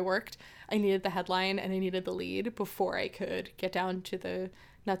just how I worked. I needed the headline and I needed the lead before I could get down to the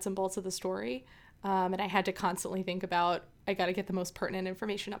nuts and bolts of the story. And I had to constantly think about, I got to get the most pertinent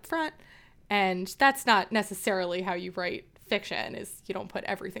information up front. And that's not necessarily how you write fiction, is you don't put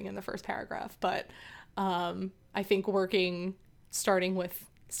everything in the first paragraph. But I think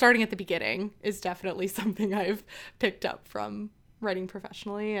starting at the beginning is definitely something I've picked up from writing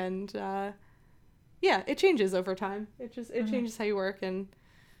professionally, and yeah, it changes over time. It changes how you work, and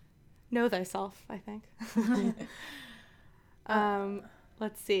know thyself, I think.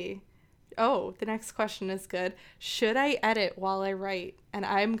 Let's see. Oh, the next question is good. Should I edit while I write? And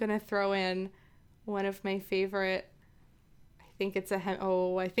I'm going to throw in one of my favorite, I think it's a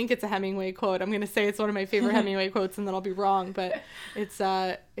Hemingway quote. I'm going to say it's one of my favorite Hemingway quotes, and then I'll be wrong, but it's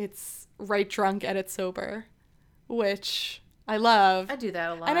write drunk, edit sober, which I love. I do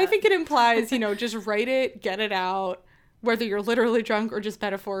that a lot. And I think it implies, just write it, get it out, whether you're literally drunk or just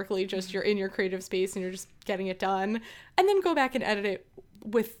metaphorically, just you're in your creative space and you're just getting it done, and then go back and edit it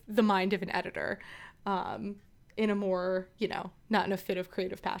with the mind of an editor, in a more, not in a fit of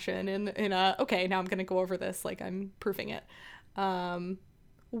creative passion, in a, okay, now I'm going to go over this like I'm proofing it,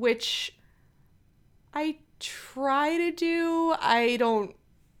 which I try to do. I don't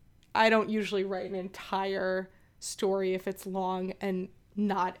usually write an entire story if it's long and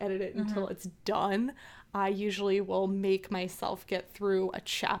not edit it until it's done. I usually will make myself get through a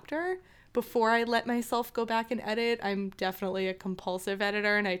chapter before I let myself go back and edit. I'm definitely a compulsive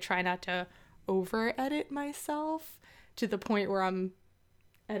editor, and I try not to over edit myself to the point where I'm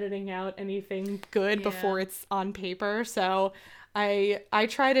editing out anything good before it's on paper. So I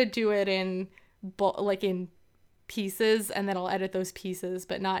try to do it in pieces, and then I'll edit those pieces,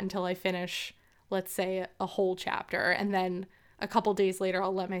 but not until I finish, let's say, a whole chapter. And then a couple days later,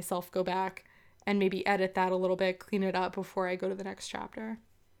 I'll let myself go back and maybe edit that a little bit, clean it up before I go to the next chapter.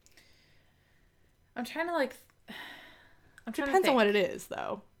 I'm trying to Depends on what it is,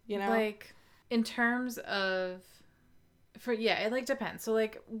 though, Like, in terms of, it, depends. So,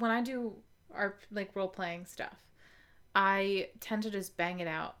 when I do our, role-playing stuff, I tend to just bang it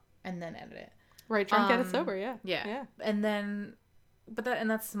out and then edit it. Right, drunk, get it sober, yeah. Yeah. And then,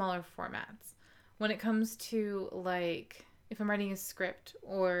 that's smaller formats. When it comes to, if I'm writing a script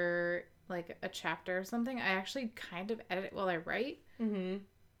or, a chapter or something, I actually kind of edit it while I write. Mm-hmm.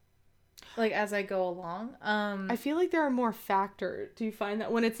 As I go along. I feel like there are more factors. Do you find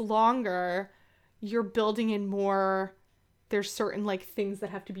that when it's longer, you're building in more, there's certain, things that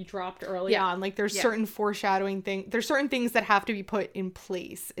have to be dropped early on. There's certain foreshadowing there's certain things that have to be put in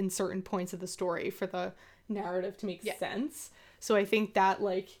place in certain points of the story for the narrative to make sense. So I think that,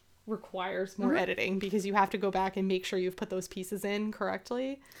 requires more editing, because you have to go back and make sure you've put those pieces in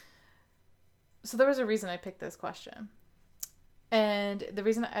correctly. So there was a reason I picked this question. And the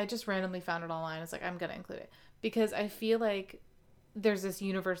reason I just randomly found it online is I'm going to include it because I feel like there's this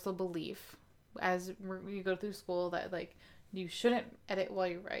universal belief as you go through school that you shouldn't edit while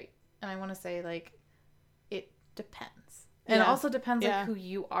you write. And I want to say it depends. And it also depends who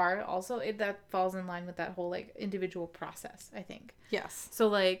you are. Also, that falls in line with that whole individual process, I think. Yes.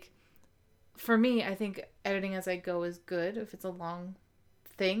 So for me, I think editing as I go is good if it's a long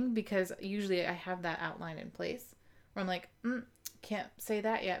thing, because usually I have that outline in place where I'm can't say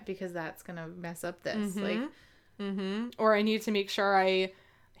that yet because that's gonna mess up this. Or I need to make sure I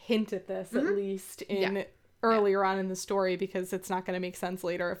hint at this at least in earlier on in the story, because it's not gonna make sense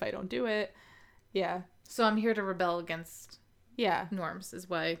later if I don't do it. Yeah. So I'm here to rebel against norms is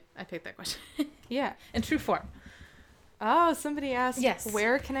why I picked that question. In true form. Oh, somebody asked,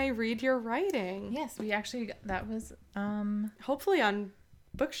 where can I read your writing? Yes, we actually, that was hopefully on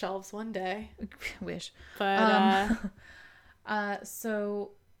bookshelves one day. Wish. But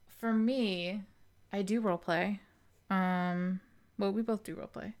so for me, I do role play. Well, we both do role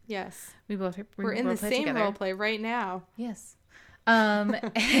play. Yes. We're in the same role play right now. Yes.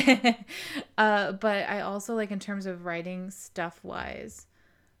 But I also in terms of writing stuff wise,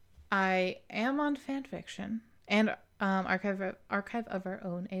 I am on fan fiction and Archive of Our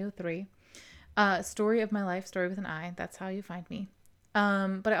Own, AO3. Story of My Life, Story with an I. That's how you find me.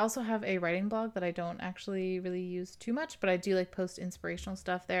 But I also have a writing blog that I don't actually really use too much, but I do post inspirational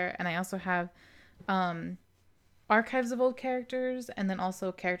stuff there. And I also have archives of old characters, and then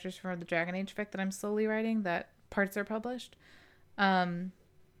also characters from the Dragon Age fic that I'm slowly writing that parts are published. And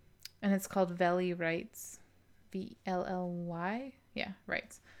it's called Vely Writes, VLLY. Yeah,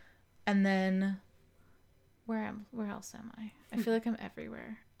 Writes. And then where else am I? I feel like I'm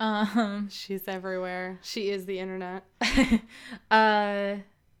everywhere. She's everywhere. She is the internet. I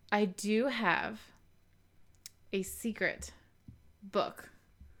do have a secret book.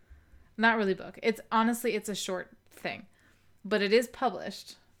 Not really book. It's a short thing, but it is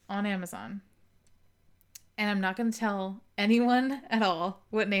published on Amazon. And I'm not going to tell anyone at all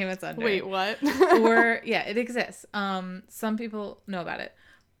what name it's under. Wait, what? Or it exists. Some people know about it,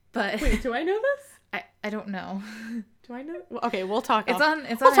 But Wait, do I know this? I don't know. Do I know? Well, okay, we'll talk. It's off. on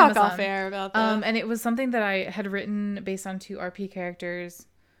We'll talk Amazon. off air about that. And it was something that I had written based on 2 RP characters.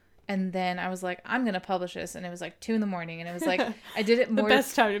 And then I was like, I'm going to publish this. And it was like 2 a.m. And it was like, I did it more. The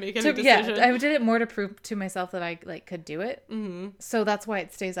best time to make any decision. Yeah, I did it more to prove to myself that I like could do it. Mm-hmm. So that's why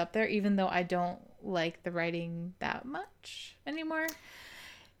it stays up there, even though I don't like the writing that much anymore.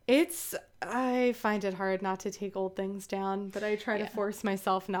 I find it hard not to take old things down, but I try to force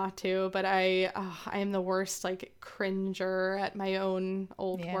myself not to. But I am the worst, like, cringer at my own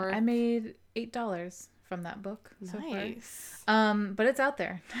old work. I made $8 from that book. Nice. So far. But it's out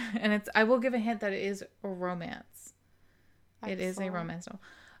there, and I will give a hint that it is a romance. Excellent. It is a romance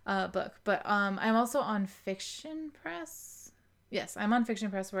book, but I'm also on Fiction Press. Yes, I'm on Fiction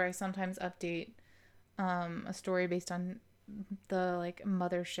Press, where I sometimes update a story based on the like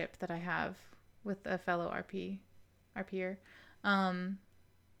mothership that I have with a fellow RPer.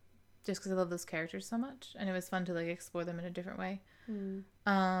 Just because I love those characters so much, and it was fun to like explore them in a different way.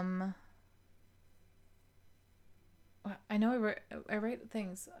 I know I write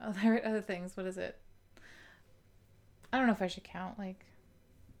things. I write other things. What is it? I don't know if I should count like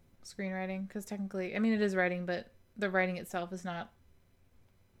screenwriting, because technically, I mean, it is writing, but the writing itself is not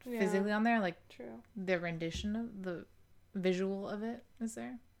physically on there. Like, true. The rendition of the visual of it is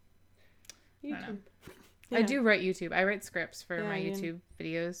there. YouTube. I do write YouTube. I write scripts for my YouTube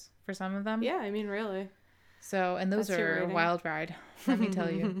videos for some of them. Yeah, I mean, really. So, and those are a wild ride, let me tell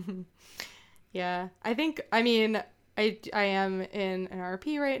you. Yeah, I mean, I am in an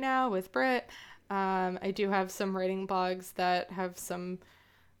RP right now with Britt. I do have some writing blogs that have some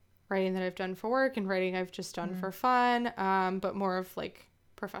writing that I've done for work and writing I've just done for fun, but more of like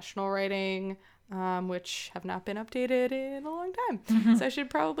professional writing, which have not been updated in a long time. So I should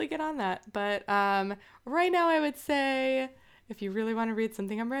probably get on that. But right now I would say, if you really want to read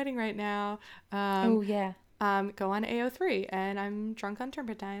something I'm writing right now, go on AO3, and I'm drunk on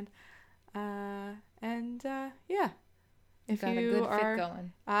turpentine. Yeah. If got you a good are, fic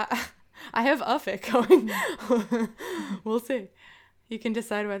going. I have a fic going. We'll see. You can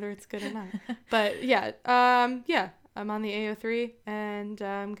decide whether it's good or not. But yeah, I'm on the AO3, and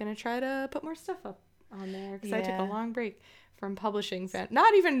I'm gonna try to put more stuff up on there, because I took a long break from publishing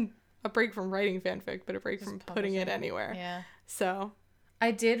not even a break from writing fanfic, but a break from putting it anywhere. Yeah. So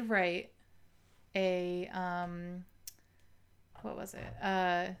I did write a what was it?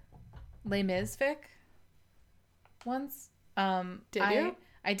 Les Mis fic once. Did you?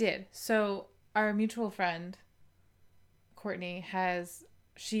 I did. So our mutual friend Courtney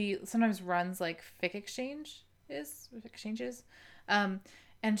she sometimes runs like fic exchanges.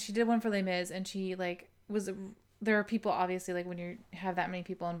 And she did one for Les Mis, and she like there are people, obviously, like when you have that many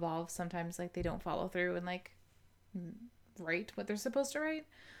people involved, sometimes like they don't follow through and like write what they're supposed to write.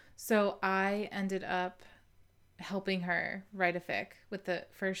 So I ended up helping her write a fic with the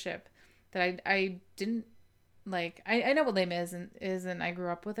first ship that I didn't like. I know what Les Mis is, and I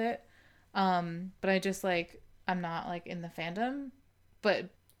grew up with it. But I just like, I'm not like in the fandom, but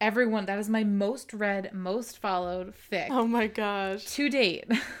everyone, that is my most read, most followed fic. Oh my gosh. To date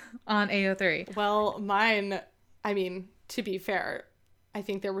on AO3. Well, mine, I mean, to be fair, I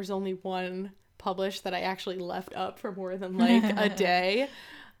think there was only one published that I actually left up for more than like a day.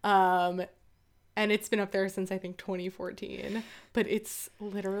 And it's been up there since I think 2014. But it's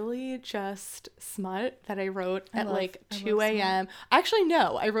literally just smut that I wrote at like 2 a.m. Actually,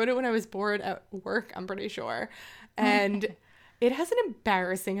 no, I wrote it when I was bored at work, I'm pretty sure. And it has an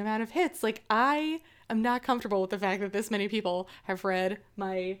embarrassing amount of hits. Like, I am not comfortable with the fact that this many people have read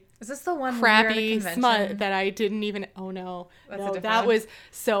my Is this the one crappy smut that I didn't even... Oh, no. That was...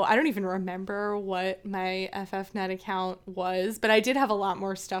 So, I don't even remember what my FFnet account was, but I did have a lot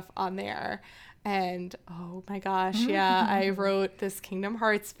more stuff on there. And, oh my gosh, yeah, I wrote this Kingdom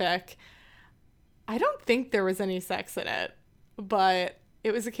Hearts fic. I don't think there was any sex in it, but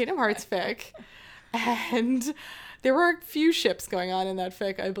it was a Kingdom Hearts fic. And there were a few ships going on in that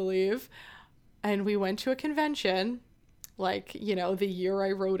fic, I believe. And we went to a convention, like, you know, the year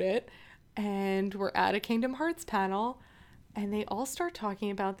I wrote it. And we're at a Kingdom Hearts panel. And they all start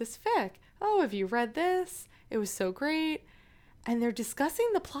talking about this fic. Oh, have you read this? It was so great. And they're discussing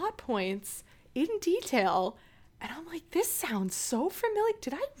the plot points in detail. And I'm like, this sounds so familiar.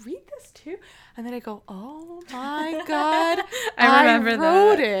 Did I read this too? And then I go, oh my God. I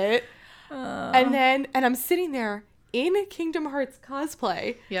wrote it. And I'm sitting there in Kingdom Hearts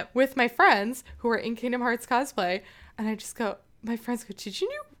cosplay with my friends who are in Kingdom Hearts cosplay. And I just go, my friends go, did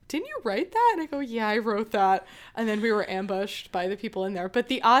didn't you write that? And I go, yeah, I wrote that. And then we were ambushed by the people in there. But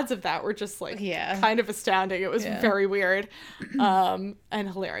the odds of that were just like kind of astounding. It was very weird and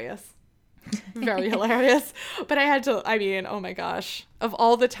hilarious. Very hilarious. But I had to, I mean, oh my gosh, of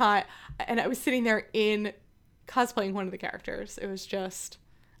all the time. And I was sitting there in cosplaying one of the characters. It was just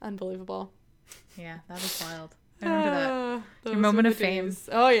unbelievable. Yeah, that was wild. I remember that. Your moment of fame.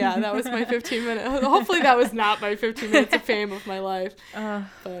 Oh, yeah, that was my 15 minutes. Hopefully that was not my 15 minutes of fame of my life.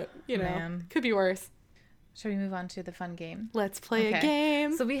 But, you know, could be worse. Shall we move on to the fun game? Let's play a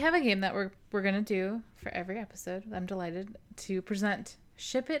game. So we have a game that we're going to do for every episode. I'm delighted to present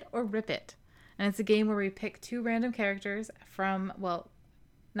Ship It or Rip It. And it's a game where we pick 2 random characters from, well,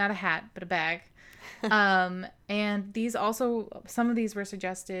 not a hat, but a bag. And these also, some of these were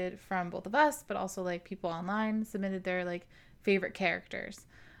suggested from both of us, but also like people online submitted their like favorite characters.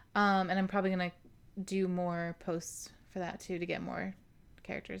 And I'm probably going to do more posts for that too, to get more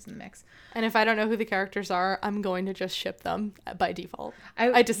characters in the mix. And if I don't know who the characters are, I'm going to just ship them by default.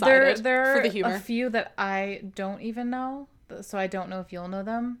 I decided there for the humor. A few that I don't even know, so I don't know if you'll know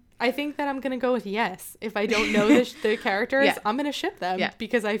them. I think that I'm going to go with yes. If I don't know the characters, I'm going to ship them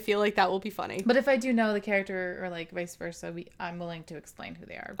because I feel like that will be funny. But if I do know the character or like vice versa, I'm willing to explain who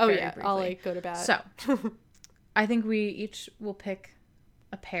they are. Briefly. I'll like go to bat. So I think we each will pick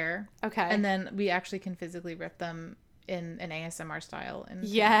a pair. Okay. And then we actually can physically rip them in an ASMR style. And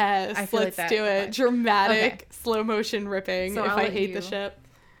yes, I feel let's like do it. Dramatic slow motion ripping. So if I hate the ship.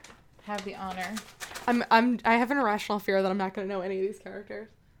 Have the honor. I have an irrational fear that I'm not going to know any of these characters.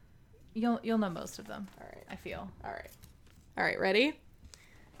 You'll know most of them. All right. I feel. All right. Ready?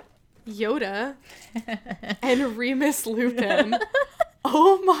 Yoda and Remus Lupin.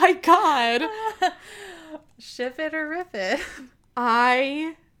 Oh my god. Ship it or rip it.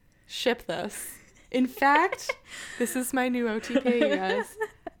 I ship this. In fact, this is my new OTP, you guys.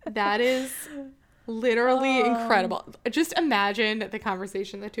 That is literally incredible. Just imagine the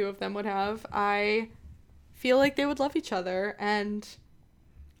conversation the 2 of them would have. I feel like they would love each other, and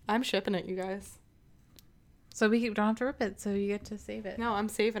I'm shipping it, you guys. So we don't have to rip it, so you get to save it. No, I'm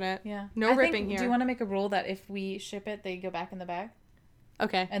saving it. Yeah. No ripping here. Do you want to make a rule that if we ship it, they go back in the bag?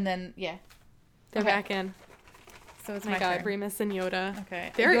 Okay. And then, they're back in. So it's my god, turn. Remus and Yoda.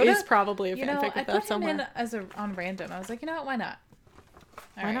 Okay. There Yoda, is probably a fanfic of that somewhere. I put him in on random. I was like, you know what? Why not?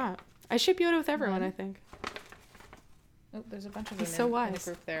 Why not? I ship Yoda with everyone, I think. Oh, there's a bunch of He's them so in wise.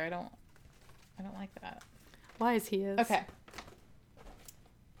 the group there. I don't like that. Wise he is. Okay.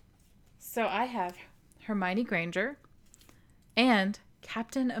 So I have Hermione Granger and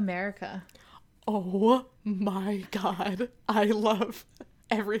Captain America. Oh my god. I love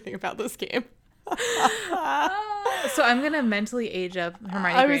everything about this game. So I'm going to mentally age up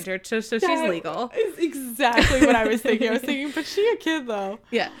Hermione Granger so she's legal. Is exactly what I was thinking. I was thinking, but she a kid though.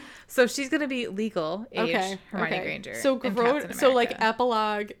 Yeah. So she's going to be legal age Hermione Granger. So like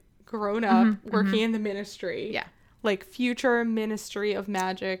epilogue, grown up, working in the ministry. Yeah. Like future Minister of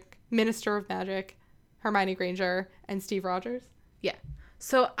Magic, Hermione Granger and Steve Rogers. Yeah.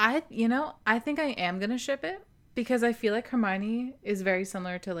 So I think I am going to ship it because I feel like Hermione is very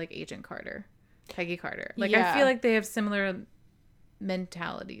similar to like Agent Carter. Peggy Carter. Like, I feel like they have similar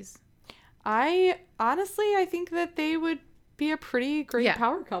mentalities. I think that they would be a pretty great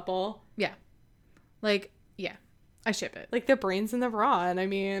power couple. Yeah. Like, yeah. I ship it. Like the brains and the brawn. I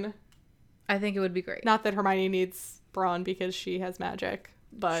mean, I think it would be great. Not that Hermione needs brawn because she has magic,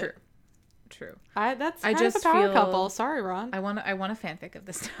 but True. That's kind of a power couple. Sorry, Ron. I want a fanfic of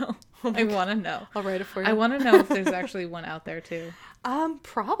this now. I want to know. I'll write it for you. I want to know if there's actually one out there too.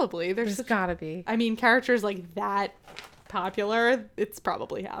 Probably. There's gotta be. I mean, characters like that popular, it's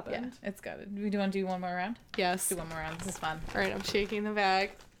probably happened. Yeah, it's gotta. Do you want to do one more round? Yes. Do one more round. This is fun. All right, I'm shaking the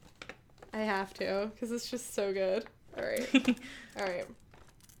bag. I have to because it's just so good. All right. All right.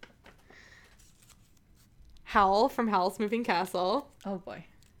 Howl from Howl's Moving Castle. Oh boy.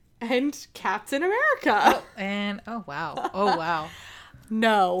 And Captain America. Oh wow.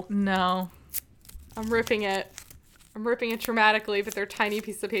 No. I'm ripping it dramatically, but they're tiny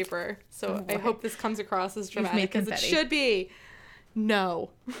piece of paper. So I hope this comes across as dramatic as it should be. No.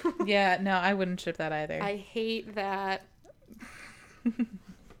 Yeah, no, I wouldn't ship that either. I hate that.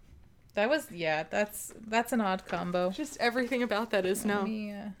 That's an odd combo. Just everything about that is no. Let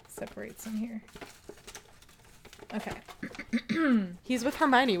me separate some here. Okay. He's with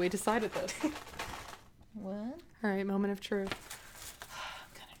Hermione. We decided this. What? All right, moment of truth.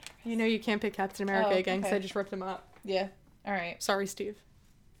 I'm kind of nervous. You know you can't pick Captain America again because I just ripped him up. Yeah. All right. Sorry, Steve.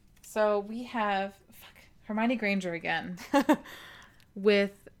 So we have Hermione Granger again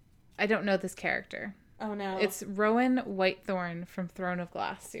with, I don't know this character. Oh no. It's Rowan Whitethorn from Throne of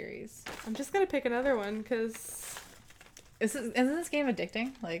Glass series. I'm just gonna pick another one because. Isn't this game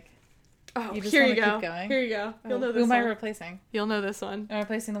addicting? Like, Oh, you just here wanna you go. keep going? Here you go. You'll know who this am one. I replacing? You'll know this one. Am I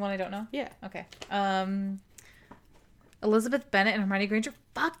replacing the one I don't know? Yeah. Okay. Elizabeth Bennet and Hermione Granger.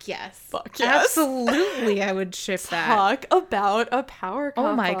 Fuck yes. Fuck yes. Absolutely, I would ship that. Talk about a power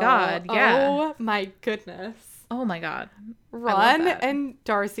couple. Oh my God, yeah. Oh my goodness. Oh my God. Ron that. and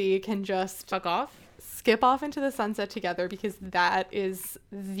Darcy can just Fuck off. skip off into the sunset together because that is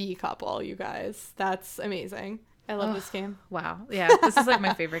the couple, you guys. That's amazing. I love this game. Wow. Yeah, this is like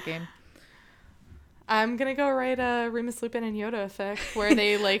my favorite game. I'm gonna go write a Remus Lupin and Yoda effect where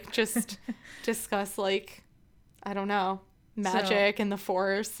they like just discuss like, I don't know, magic and the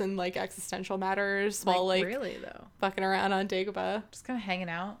Force and like existential matters while like really though, fucking around on Dagobah. just kind of hanging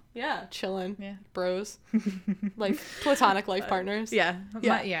out. Yeah, chilling. Yeah. Bros. Platonic life partners. Yeah.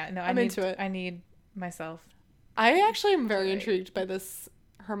 Yeah. No, I'm into it. I need myself. I actually am very intrigued by this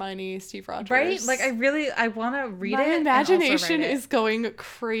Hermione Steve Rogers. Right? Like I want to read My it. imagination and also write it. is going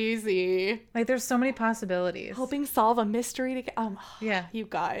crazy. like there's so many possibilities. Helping solve a mystery to Yeah. you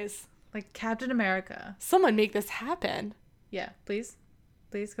guys. Like Captain America. Someone make this happen. Yeah, please,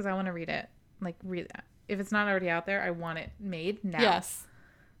 because I want to read it. Like read that. If it's not already out there, I want it made now. Yes.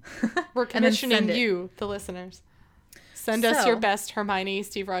 We're And then commissioning send it. you, the listeners. Send us So- your best Hermione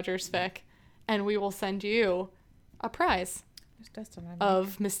Steve Rogers fic, and we will send you a prize There's dust on my mic.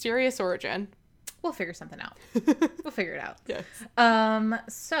 of mysterious origin. We'll figure something out. We'll figure it out. Yes.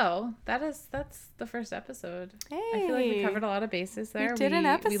 So that's the first episode. Hey. I feel like we covered a lot of bases there. did an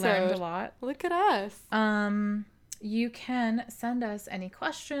We learned episode. a lot. Look at us. You can send us any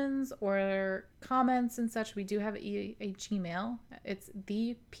questions or comments and such. We do have a Gmail. It's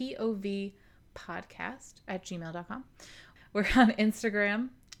the POV podcast at gmail.com. We're on Instagram.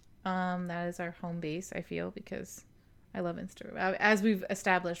 That is our home base, I feel, because I love Instagram. As we've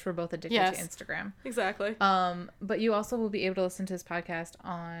established, we're both addicted Yes. to Instagram. Exactly. But you also will be able to listen to this podcast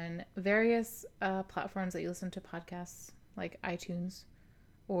on various platforms that you listen to podcasts, like iTunes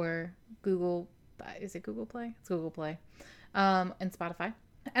or Google. Is it Google Play? It's Google Play. And Spotify.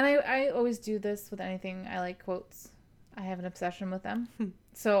 And I always do this with anything. I like quotes. I have an obsession with them.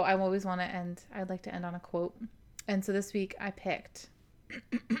 So I always want to end. I'd like to end on a quote. And so this week I picked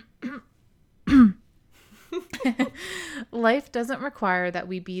Life doesn't require that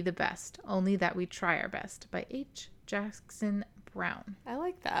we be the best, only that we try our best, by H. Jackson Brown. I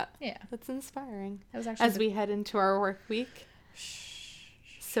like that. Yeah. That's inspiring. That was actually As we head into our work week.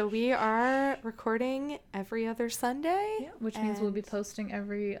 So we are recording every other Sunday. Yeah, which means we'll be and- posting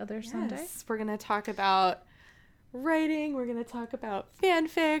every other Sunday. Yes, we're going to talk about writing. We're going to talk about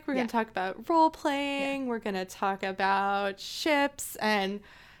fanfic. We're going to talk about role playing. We're going to talk about ships and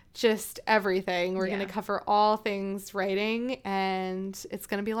just everything. We're going to cover all things writing, and it's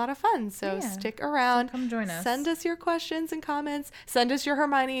going to be a lot of fun. So stick around. So come join us. Send us your questions and comments. Send us your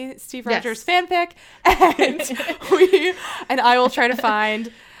Hermione Steve Yes. Rogers fanfic, and I will try to find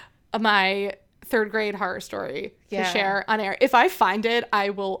my third grade horror story to share on air. If I find it, I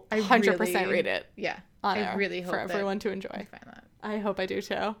will 100% read it. Yeah. On I air really hope for that everyone to I enjoy. find that. I hope I do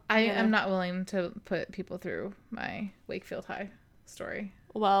too. I am not willing to put people through my Wakefield High story.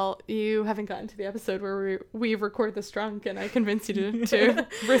 Well, you haven't gotten to the episode where we record this drunk and I convince you to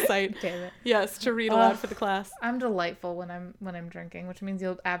recite. Damn it. Yes, to read aloud for the class. I'm delightful when I'm drinking, which means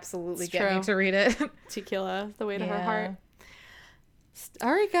you'll absolutely It's get me true. to read it. Tequila, the way to her Yeah. heart.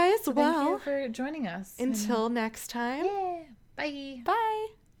 All right, guys. So well, thank you for joining us. until next time. Bye. Bye.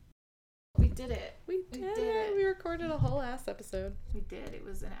 We did it. We did it. We recorded a whole ass episode. We did. It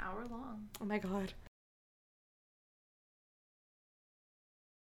was an hour long. Oh my god.